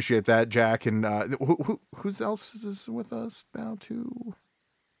we appreciate that, Jack. And who else is with us now too?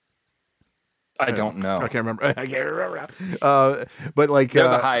 I don't know. I can't remember. But like they're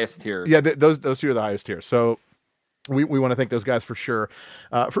the highest tiers. Yeah, those two are the highest tiers. So. We want to thank those guys for sure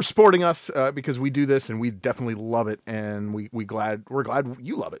for supporting us because we do this and we definitely love it, and we're glad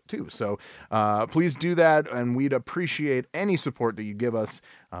you love it too. So please do that, and we'd appreciate any support that you give us.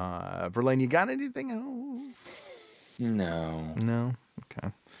 Verlaine, you got anything else? No.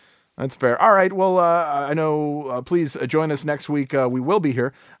 Okay. That's fair. All right. Well, I know. Please join us next week. We will be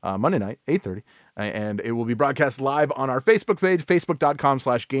here Monday night, 8:30, and it will be broadcast live on our Facebook page,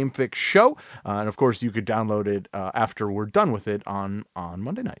 facebook.com/GameFixShow. And of course, you could download it after we're done with it on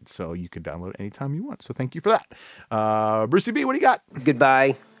Monday night. So you could download it anytime you want. So thank you for that. Brucey B, what do you got?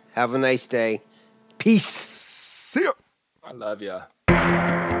 Goodbye. Have a nice day. Peace. See ya. I love ya.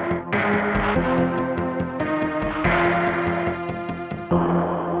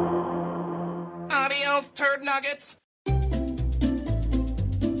 Turd nuggets.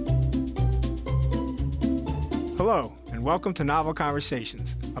 Hello, and welcome to Novel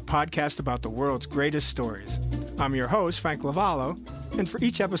Conversations, a podcast about the world's greatest stories. I'm your host, Frank Lavallo, and for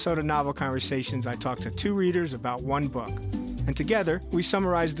each episode of Novel Conversations, I talk to two readers about one book. And together, we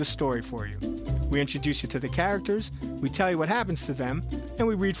summarize the story for you. We introduce you to the characters, we tell you what happens to them, and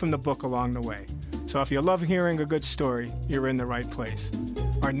we read from the book along the way. So if you love hearing a good story, you're in the right place.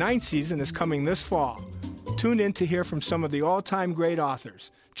 Our 9th season is coming this fall. Tune in to hear from some of the all-time great authors,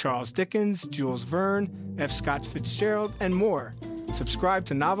 Charles Dickens, Jules Verne, F. Scott Fitzgerald, and more. Subscribe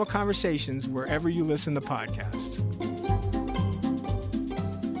to Novel Conversations wherever you listen to podcasts.